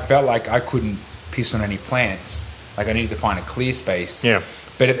 Yeah. I felt like I couldn't piss on any plants. Like I needed to find a clear space. Yeah.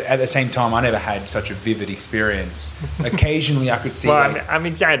 But at the same time, I never had such a vivid experience. Occasionally, I could see. Well, I'm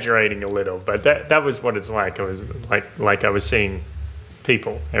exaggerating a little, but that was what it's like. It was like I was seeing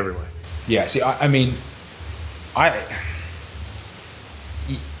people everywhere. Yeah, see, it's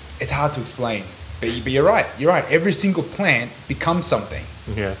hard to explain, but you're right. Every single plant becomes something.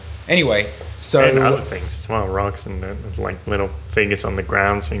 Yeah. Anyway, so and other things as well, rocks and like little figures on the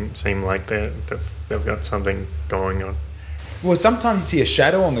ground seem like they've got something going on. Well, sometimes you see a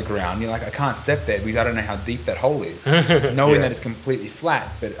shadow on the ground. You're like, I can't step there because I don't know how deep that hole is, knowing that it's completely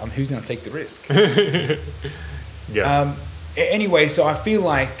flat. But who's going to take the risk? Yeah. Anyway, so I feel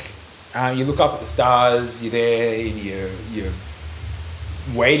like. You look up at the stars, you're there, and you're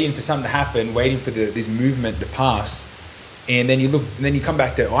waiting for something to happen, waiting for this movement to pass, and then you come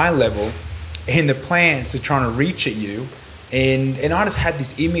back to eye level, and the plants are trying to reach at you, and I just had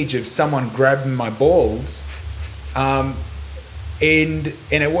this image of someone grabbing my balls, and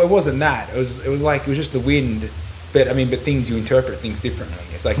it wasn't that. It was just the wind, but things, you interpret things differently.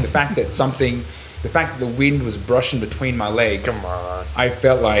 It's like the fact that the wind was brushing between my legs. Come on. I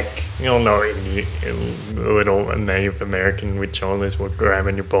felt like... You don't know little Native American witch-hunters were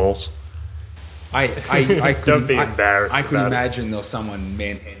grabbing your balls. I couldn't... Don't be embarrassed. I could imagine there was someone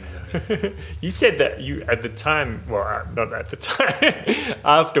manhandling me. You said that you, at the time... Well, not at the time.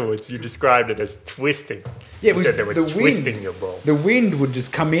 Afterwards, you described it as twisting. Yeah, you said they were twisting your balls. The wind would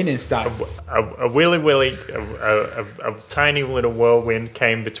just come in and start... A willy-willy, a tiny little whirlwind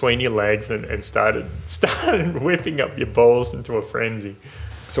came between your legs and started whipping up your balls into a frenzy.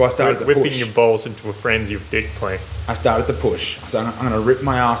 So I started to whipping push. your balls into a frenzy of dick play. I started to push. So I'm going to rip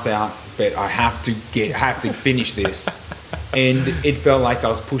my ass out, but I have to finish this. And it felt like I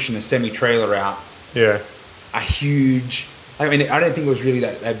was pushing a semi-trailer out. Yeah. A huge... I mean, I don't think it was really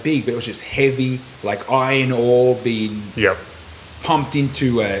that big, but it was just heavy, like iron ore being pumped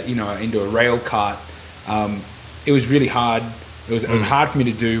into a rail cart. It was really hard. It was hard for me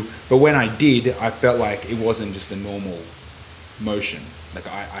to do, but when I did, I felt like it wasn't just a normal motion. Like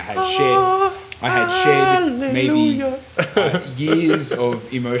I had shed maybe years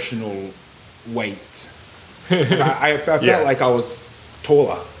of emotional weight. I felt like I was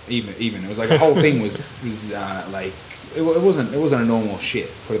taller. Even it was like the whole thing was like it wasn't a normal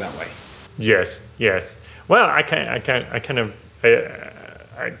shit. Put it that way. Yes. Well, I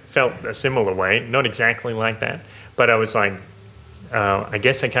felt a similar way, not exactly like that, but I was like, I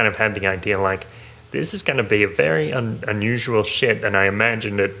guess I kind of had the idea like, this is going to be a very unusual shit, and I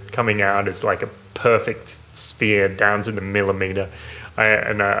imagined it coming out as like a perfect sphere down to the millimeter.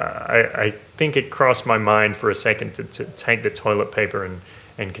 I think it crossed my mind for a second to take the toilet paper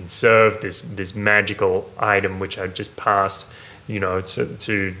and conserve this magical item which I just passed,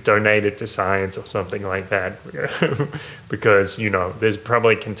 to donate it to science or something like that, because there's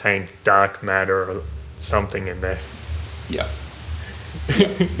probably contained dark matter or something in there. Yeah.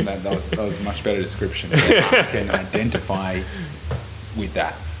 That was a much better description. I can identify with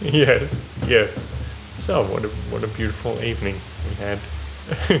that. Yes. So what a beautiful evening we had.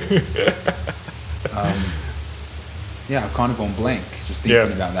 I've kind of gone blank just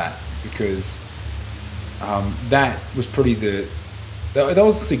thinking about that, because that was probably that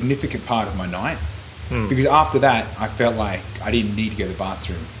was a significant part of my night. Because after that, I felt like I didn't need to go to the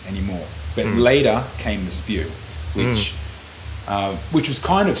bathroom anymore. But later came the spew, which was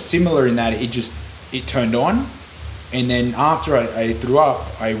kind of similar in that it turned on, and then after I threw up,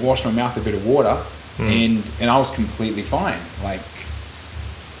 I washed my mouth with a bit of water, and I was completely fine. Like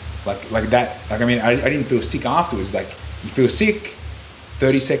that. Like, I mean, I didn't feel sick afterwards. Like, you feel sick,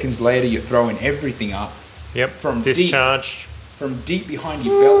 30 seconds later you're throwing everything up. Yep. From discharge. From deep behind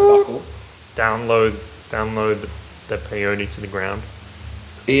your belt buckle. Download the peyote to the ground.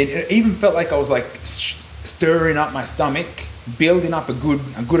 It even felt like I was like stirring up my stomach, building up a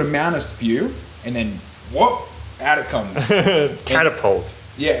good amount of spew, and then whoop, out it comes. Catapult.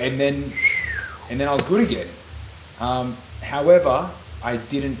 And then I was good again. However, I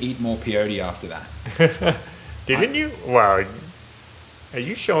didn't eat more peyote after that. Didn't you? Wow. Are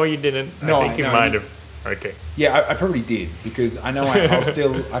you sure you didn't? No, I think you might have. Okay. Yeah, I probably did, because I know I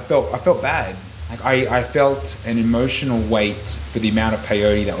felt bad. Like I felt an emotional weight for the amount of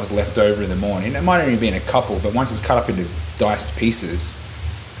peyote that was left over in the morning. It might only been a couple, but once it's cut up into diced pieces,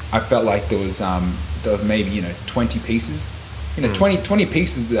 I felt like there was maybe 20 pieces. 20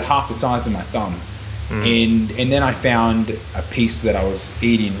 pieces that are half the size of my thumb. And then I found a piece that I was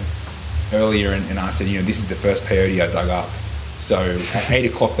eating earlier, and I said, this is the first peyote I dug up. So at 8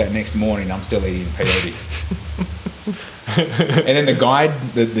 o'clock that next morning, I'm still eating peyote. And then the guide,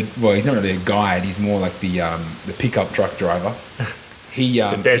 well, he's not really a guide. He's more like the pickup truck driver.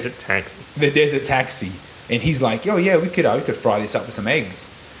 The desert taxi. The desert taxi, and he's like, "Oh yeah, we could fry this up with some eggs."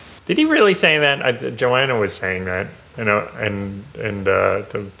 Did he really say that? Joanna was saying that, and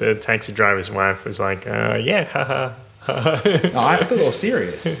the taxi driver's wife was like, "Yeah, haha." No, I thought it was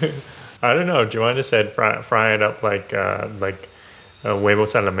serious. I don't know. Joanna said fry it up like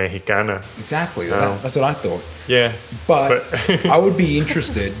huevos a la mexicana. Exactly. That's what I thought. Yeah. But I would be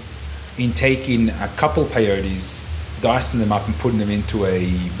interested in taking a couple peyotes, dicing them up and putting them into a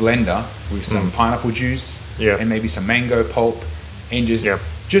blender with some pineapple juice and maybe some mango pulp, and just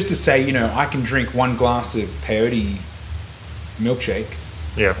to say, I can drink one glass of peyote milkshake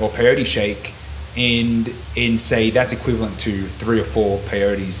or peyote shake, and say that's equivalent to 3 or 4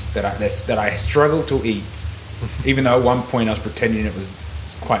 peyotes that I struggle to eat, even though at one point I was pretending it was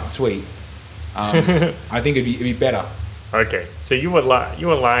quite sweet. I think it'd be better. Okay, so you were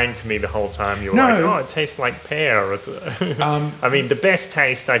lying to me the whole time. You were like, "Oh, it tastes like pear." I mean, the best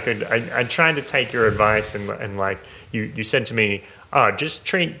taste I tried to take your advice, and like you said to me, "Oh, just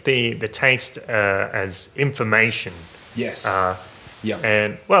treat the taste as information." Yes. Yeah.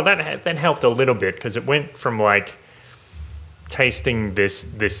 And well, that helped a little bit, because it went from like tasting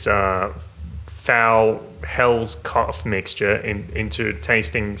this foul hell's cough mixture into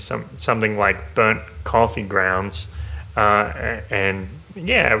tasting something like burnt coffee grounds, and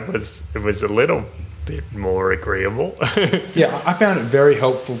yeah, it was a little bit more agreeable. Yeah, I found it very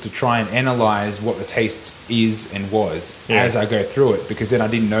helpful to try and analyze what the taste is and was as I go through it, because then I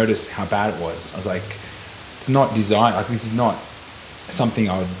didn't notice how bad it was. I was like, it's not designed, like this is not something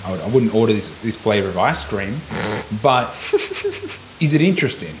I wouldn't order this flavor of ice cream, but is it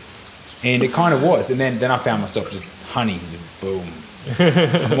interesting? And it kind of was. And then I found myself just honey, boom,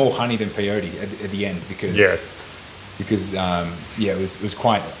 more honey than peyote at the end because it was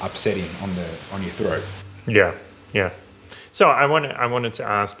quite upsetting on your throat. Yeah. So I wanted to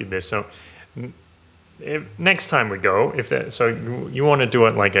ask you this. So next time we go, so you want to do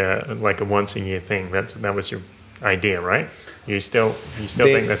it like a once a year thing. That was your idea, right? You still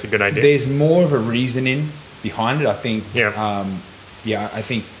think that's a good idea? There's more of a reasoning behind it, I think. I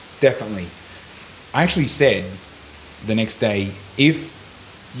think definitely. I actually said the next day, if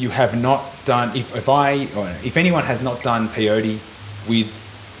you have not done, if anyone has not done peyote with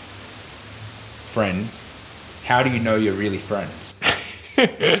friends, how do you know you're really friends?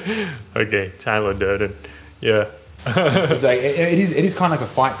 Okay, Tyler Durden. Yeah. It's like, it is kind of like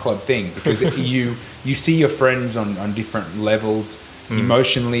a Fight Club thing because you see your friends on different levels,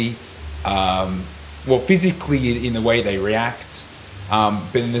 emotionally, physically in the way they react,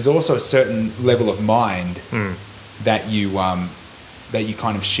 but then there's also a certain level of mind that you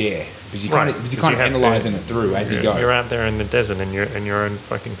kind of share because you kind of analysing it through as you go. You're out there in the desert and you're in your own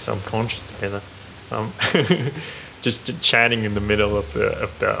fucking subconscious together, just chatting in the middle of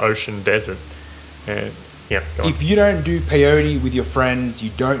the ocean desert. Yeah, if you don't do peyote with your friends, you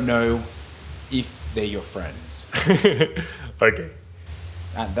don't know if they're your friends. Okay.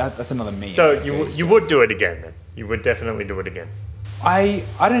 That's another meme. So you would do it again then? You would definitely do it again? I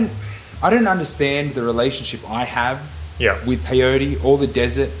don't understand the relationship I have with peyote or the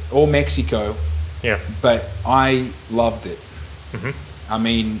desert or Mexico. Yeah. But I loved it. Mm-hmm. I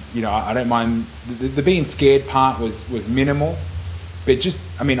mean, I don't mind. The being scared part was minimal. But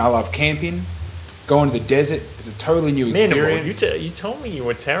I love camping. Going to the desert is a totally new experience. You told me you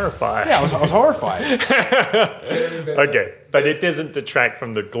were terrified. Yeah, I was horrified. Okay, but it doesn't detract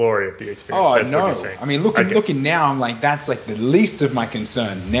from the glory of the experience. Oh, that's no. What you're saying. I mean, looking now, I'm like, that's like the least of my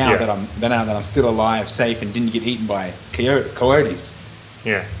concern. Now that I'm still alive, safe, and didn't get eaten by coyotes.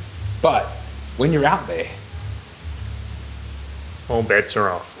 Yeah. But when you're out there, all bets are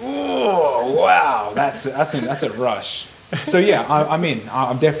off. Oh wow, that's a rush. So yeah, I'm in.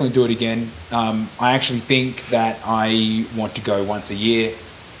 I'll definitely do it again. I actually think that I want to go once a year.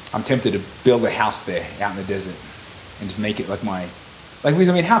 I'm tempted to build a house there out in the desert and just make it like because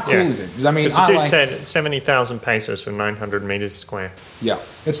how cool is it? Because the dude said 70,000 pesos for 900 meters square. Yeah.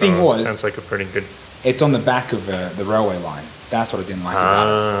 The thing was, sounds like a pretty good. It's on the back of the railway line. That's what I didn't like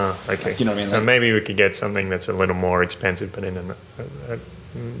about it. Okay. You know what I mean? So maybe we could get something that's a little more expensive, but in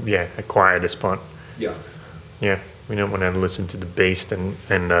a quieter spot. Yeah. Yeah. We don't want to listen to the Beast and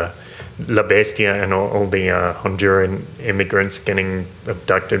La Bestia and all the Honduran immigrants getting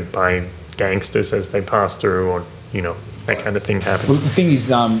abducted by gangsters as they pass through, or that kind of thing happens. Well, the thing is,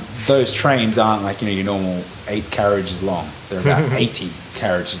 those trains aren't like your normal 8 carriages long. They're about 80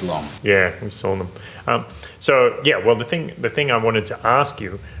 carriages long. Yeah, we saw them. The thing I wanted to ask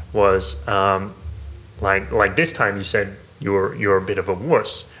you was, like this time you said you're a bit of a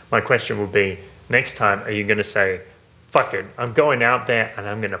wuss. My question would be, next time are you going to say, fuck it, I'm going out there and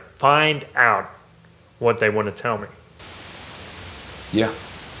I'm going to find out what they want to tell me? Yeah.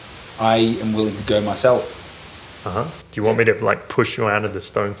 I am willing to go myself. Uh-huh. Do you want me to push you out of the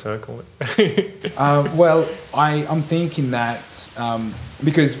stone circle? Well, I'm thinking that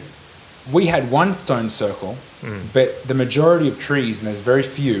because we had one stone circle, but the majority of trees, and there's very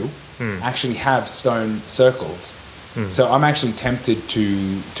few, actually have stone circles. So I'm actually tempted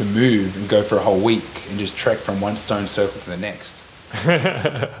to move and go for a whole week and just trek from one stone circle to the next.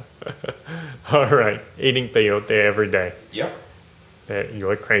 All right, eating peyote every day. Yep.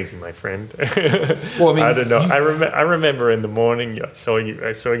 You're crazy, my friend. Well, I don't know. I remember in the morning I saw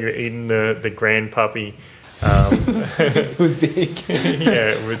you eating the grand puppy. It was big.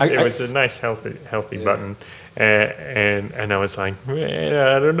 Yeah, it was a nice healthy button, and I was like, man,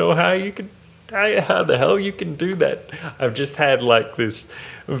 I don't know how you could. How the hell you can do that? I've just had this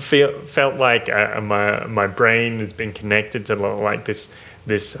felt like my brain has been connected to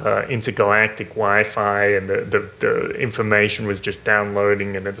this intergalactic Wi-Fi, and the information was just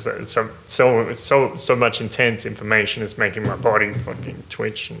downloading, and it's so much intense information is making my body fucking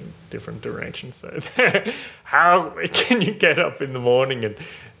twitch in different directions. So how can you get up in the morning and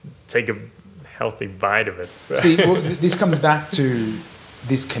take a healthy bite of it? See, this comes back to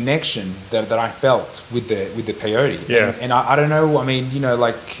this connection that I felt with the peyote. Yeah. And I don't know,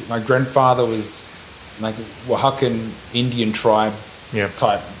 my grandfather was like Oaxacan Indian tribe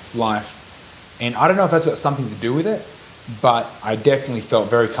type life. And I don't know if that's got something to do with it, but I definitely felt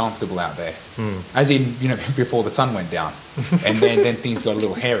very comfortable out there. As in, before the sun went down, and then things got a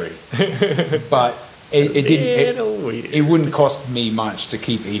little hairy. But it wouldn't cost me much to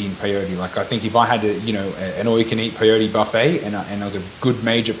keep eating peyote. Like, I think if I had an all-you-can-eat peyote buffet and it was a good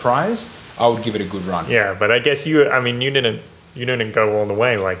major prize, I would give it a good run. Yeah, but I guess you didn't go all the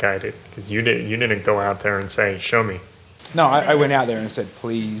way like I did, because you didn't go out there and say, show me. No, I went out there and said,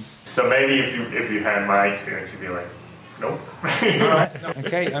 please. So maybe if you had my experience, you'd be like, nope. All right.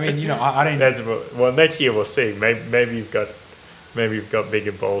 Okay. I mean, I don't. Well, next year we'll see. Maybe you've got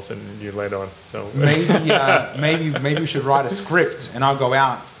bigger balls than you let on. So maybe we should write a script, and I'll go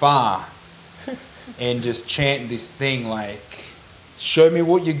out far and just chant this thing like, "Show me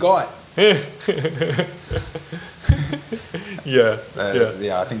what you got." Yeah.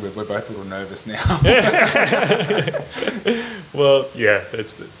 I think we're both a little nervous now. Well, yeah,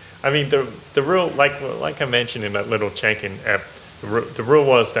 the rule, like I mentioned in that little check-in app, the rule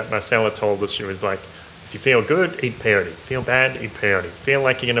was that Marcella told us, she was like, if you feel good, eat peyote. Feel bad, eat peyote. Feel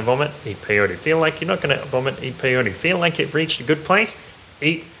like you're going to vomit, eat peyote. Feel like you're not going to vomit, eat peyote. Feel like you've reached a good place,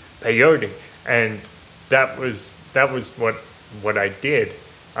 eat peyote. And that was what I did.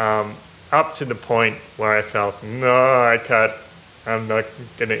 Up to the point where I felt, no, I can't. I'm not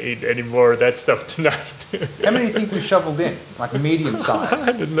gonna eat any more of that stuff tonight. How many do you think we shoveled in? Like medium size?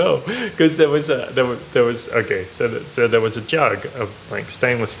 I don't know, because there was okay. So there was a jug of like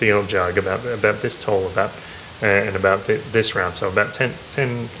stainless steel jug about this tall, about this round. So about 10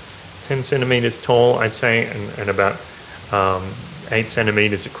 centimeters tall, I'd say, and about 8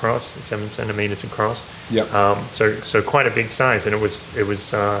 centimeters across, 7 centimeters across. Yep. So quite a big size, and it was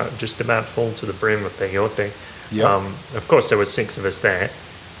just about full to the brim of peyote. Yep. Of course, there were 6 of us there.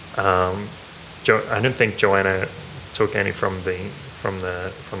 I don't think Joanna took any from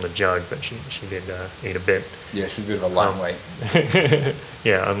the jug, but she did eat a bit. Yeah, she's a bit of a lightweight.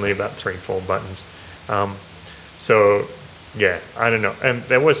 Yeah, only about 3-4 buttons. So yeah, I don't know. And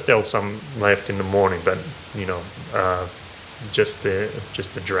there was still some left in the morning, but just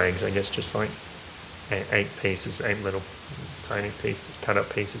the dregs, I guess, just like 8 pieces, 8 little tiny pieces, cut up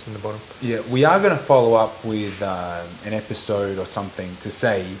pieces in the bottom. Yeah, we are going to follow up with an episode or something to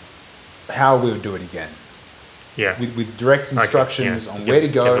say how we'll do it again. Yeah. With direct instructions on where to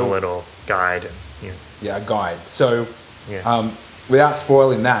go. Give a little guide. Yeah, a guide. So, without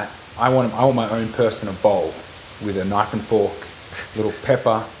spoiling that, I want my own personal bowl with a knife and fork, little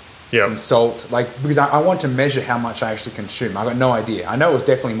pepper, some salt, because I want to measure how much I actually consume. I got no idea. I know it was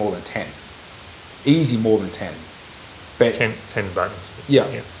definitely more than 10. Easy more than 10. But 10 buttons. Yeah,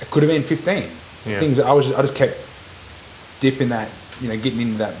 it could have been 15. Yeah. Things I just kept dipping that, getting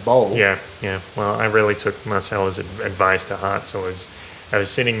into that bowl. Yeah. Well, I really took Marcella's advice to heart. So I was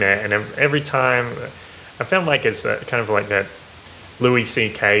sitting there, and every time I felt like it's kind of like that Louis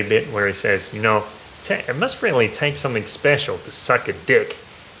C.K. bit where he says, it must really take something special to suck a dick,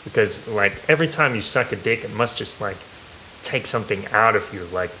 because like every time you suck a dick, it must just like take something out of you,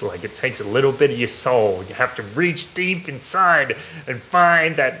 like it takes a little bit of your soul. You have to reach deep inside and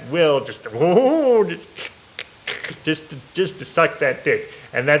find that will just to suck that dick.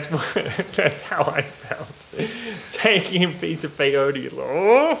 And that's how I felt taking a piece of peyote.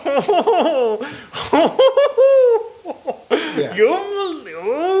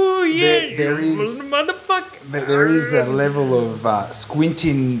 There is motherfucker. There is a level of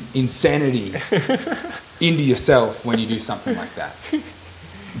squinting insanity into yourself when you do something like that.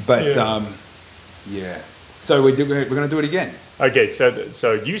 But yeah. So we're going to do it again. Okay.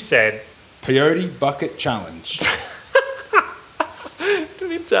 So you said peyote bucket challenge.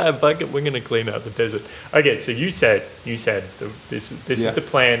 The entire bucket. We're going to clean out the desert. Okay. So you said this is the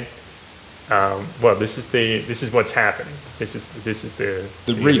plan. Well, this is what's happening. This is the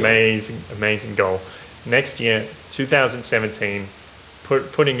amazing goal. Next year, 2017,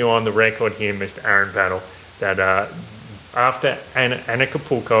 putting you on the record here, Mr. Aaron Battle, that after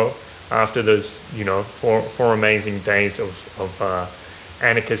Acapulco, after those 4 amazing days of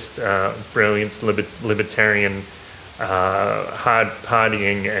anarchist brilliance, libertarian, hard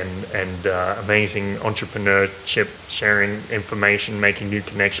partying and amazing entrepreneurship, sharing information, making new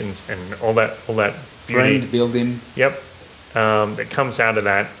connections, and all that beauty. Friend building. Yep. That comes out of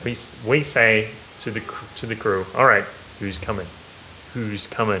that. We say to the crew, all right, who's coming? Who's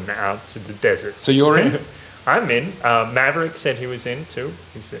coming out to the desert? So you're in? I'm in. Maverick said he was in too.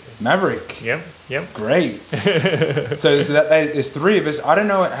 Maverick. Yep. Great. so that there's 3 of us. I don't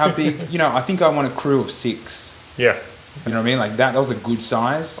know how big. I think I want a crew of 6. Yeah. You know what I mean? Like that was a good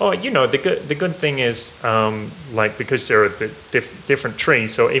size. Oh, the good thing is, because there are the different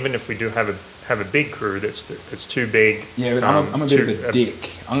trees. So even if we do have have a big crew that's too big. Yeah, but I'm a bit of a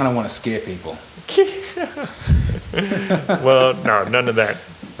dick. I'm going to want to scare people. Well, no, none of that.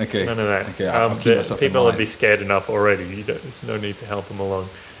 Okay. None of that. Okay, I'll keep myself in people will mind. be scared enough already. There's no need to help them along.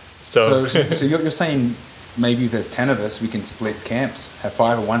 So you're saying maybe if there's 10 of us, we can split camps, have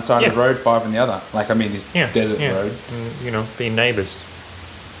 5 on one side of the road, 5 on the other. Like, I mean, this desert road. And, be neighbours.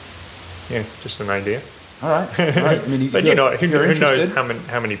 Yeah, just an idea. All right. I mean, But who knows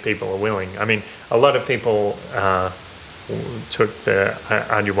how many people are willing? I mean, a lot of people took the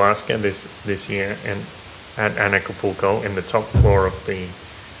ayahuasca this year and at Acapulco in the top floor of the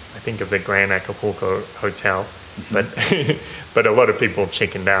Grand Acapulco Hotel. Mm-hmm. But a lot of people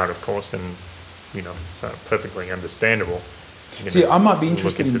chickened out, of course, and it's perfectly understandable. See, I might be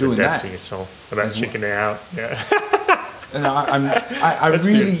interested in doing that. About chickening out, yeah. And I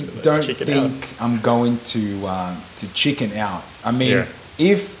really don't think I'm going to chicken out. I mean,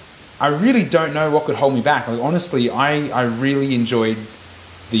 if I really don't know what could hold me back. Like, honestly, I really enjoyed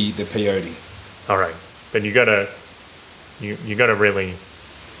the peyote. All right, but you gotta really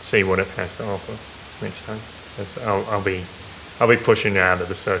see what it has to offer next time. I'll be pushing you out of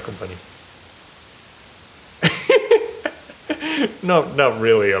the circle, buddy. Not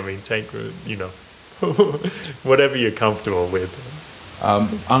really. I mean, take whatever you're comfortable with. I'm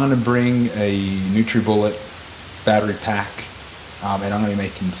going to bring a NutriBullet battery pack, and I'm going to be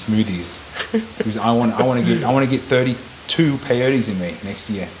making smoothies because I want to get 32 peyotes in me next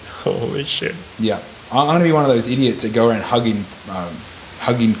year. Holy shit! Yeah, I'm going to be one of those idiots that go around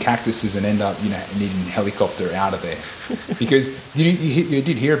hugging cactuses and end up needing a helicopter out of there. Because you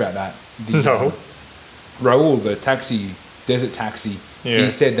did hear about that? No. Raul, the desert taxi. Yeah. He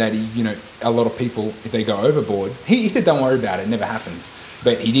said that a lot of people, if they go overboard, he said don't worry about it, it never happens.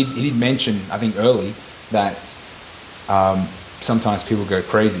 But he did mention, I think early, that sometimes people go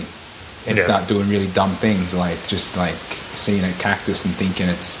crazy and start doing really dumb things, like just like seeing a cactus and thinking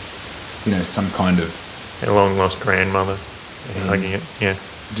it's some kind of a long lost grandmother and hugging it. Yeah,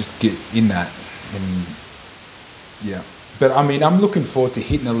 just get in that and yeah. But I mean, I'm looking forward to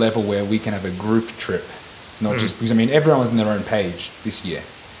hitting a level where we can have a group trip. Not just because, I mean, everyone's on their own page this year.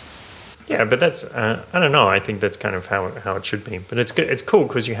 Yeah, but that's, I don't know, I think that's kind of how it should be. But it's good. It's cool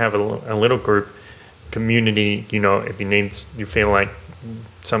because you have a little group, community, if you feel like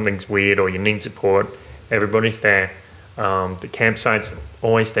something's weird or you need support, everybody's there. The campsite's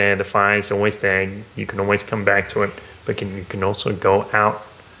always there, the fire's always there, you can always come back to it, but you can also go out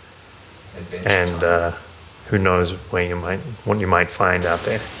and who knows what you might find out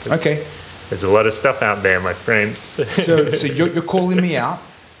there. Okay. There's a lot of stuff out there, my friends. So you're calling me out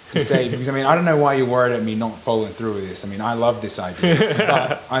to say, because I mean, I don't know why you're worried at me not following through with this. I mean, I love this idea.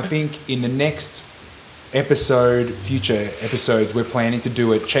 But I think in the next future episodes, we're planning to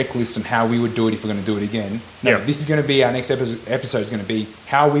do a checklist on how we would do it if we're going to do it again. No, this is going to be our next episode is going to be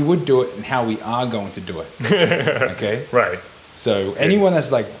how we would do it and how we are going to do it. Okay? Right. So anyone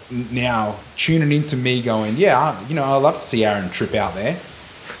that's like now tuning into me going, I'd love to see Aaron trip out there.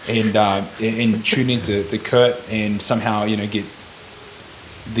 And tune into Kurt and somehow get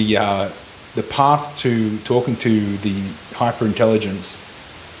the path to talking to the hyper intelligence,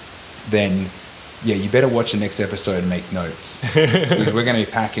 then you better watch the next episode and make notes because we're going to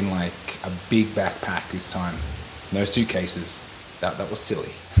be packing like a big backpack this time. No suitcases. That was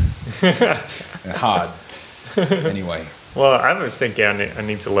silly and hard. Anyway. Well, I was thinking I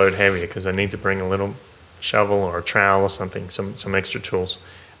need to load heavier because I need to bring a little shovel or a trowel or something, some extra tools.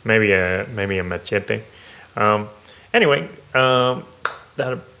 Maybe a machete. Anyway, that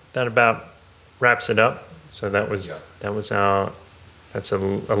about wraps it up. So that's a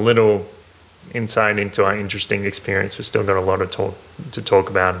little insight into our interesting experience. We've still got a lot to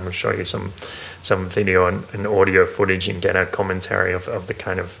talk about, and we'll show you some video and audio footage and get a commentary of the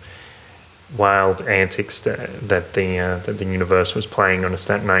kind of wild antics that the universe was playing on us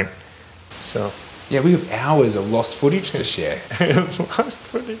that night. So. Yeah, we have hours of lost footage to share. Lost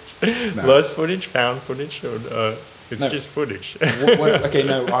footage? No. Lost footage? Found footage? Or, just footage. Okay,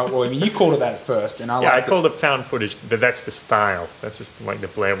 no. I mean, you called it that first, and I called it found footage, but that's the style. That's just like the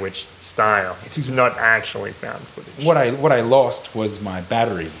Blair Witch style. It's not actually found footage. What I lost was my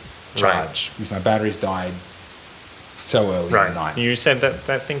battery charge, because my batteries died so early in the night. You said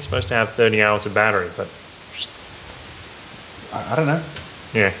that thing's supposed to have 30 hours of battery, but... I don't know.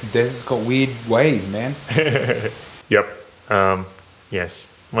 Yeah. Desert's got weird ways, man. Yep. Yes.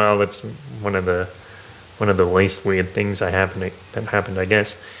 Well, that's one of the least weird things that happened, I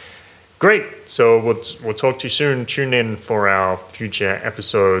guess. Great. So we'll talk to you soon. Tune in for our future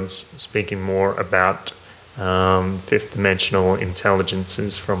episodes, speaking more about fifth dimensional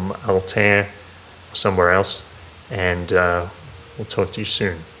intelligences from Altair somewhere else. And we'll talk to you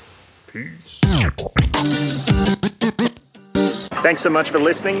soon. Peace. Thanks so much for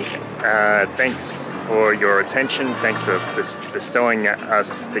listening. Thanks for your attention. Thanks for bestowing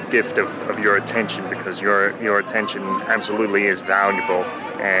us the gift of your attention, because your attention absolutely is valuable,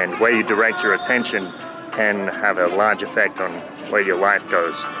 and where you direct your attention can have a large effect on where your life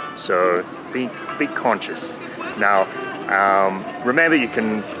goes. So be conscious. Now, remember, you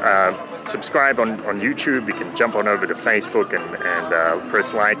can subscribe on YouTube. You can jump on over to Facebook and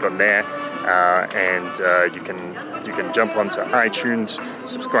press like on there, and you can jump onto iTunes,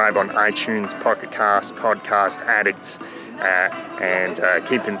 subscribe on iTunes, Pocket Cast, Podcast Addicts, and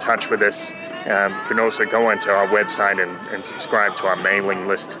keep in touch with us. You can also go onto our website and subscribe to our mailing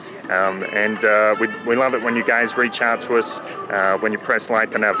list. And we love it when you guys reach out to us, when you press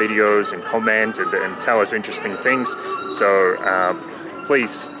like on our videos and comment and tell us interesting things. So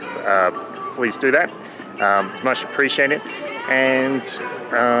please do that. It's much appreciated. And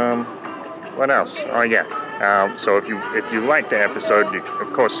what else? Oh yeah. So if you like the episode,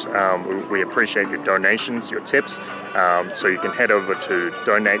 of course, we appreciate your donations, your tips. So you can head over to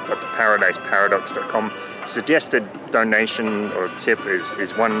donate.theparadiseparadox.com. Suggested donation or tip is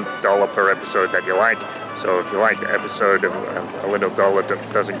 $1 per episode that you like. So if you like the episode, a little dollar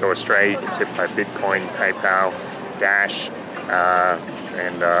doesn't go astray. You can tip by Bitcoin, PayPal, Dash,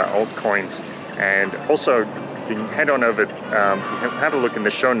 and altcoins. And also, you can head on over, have a look in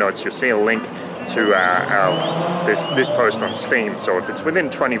the show notes. You'll see a link to this post on Steam. So if it's within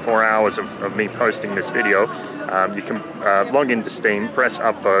 24 hours of me posting this video, you can log into Steam, press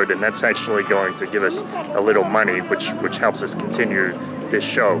upvote, and that's actually going to give us a little money, which helps us continue this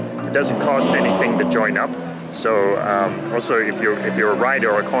show. It doesn't cost anything to join up. So also, if you're a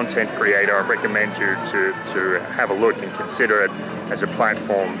writer or a content creator, I recommend you to have a look and consider it as a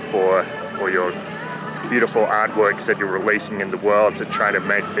platform for your beautiful artworks that you're releasing in the world to try to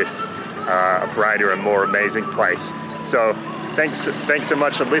make this a brighter and more amazing place. So thanks so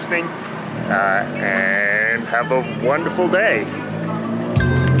much for listening, and have a wonderful day.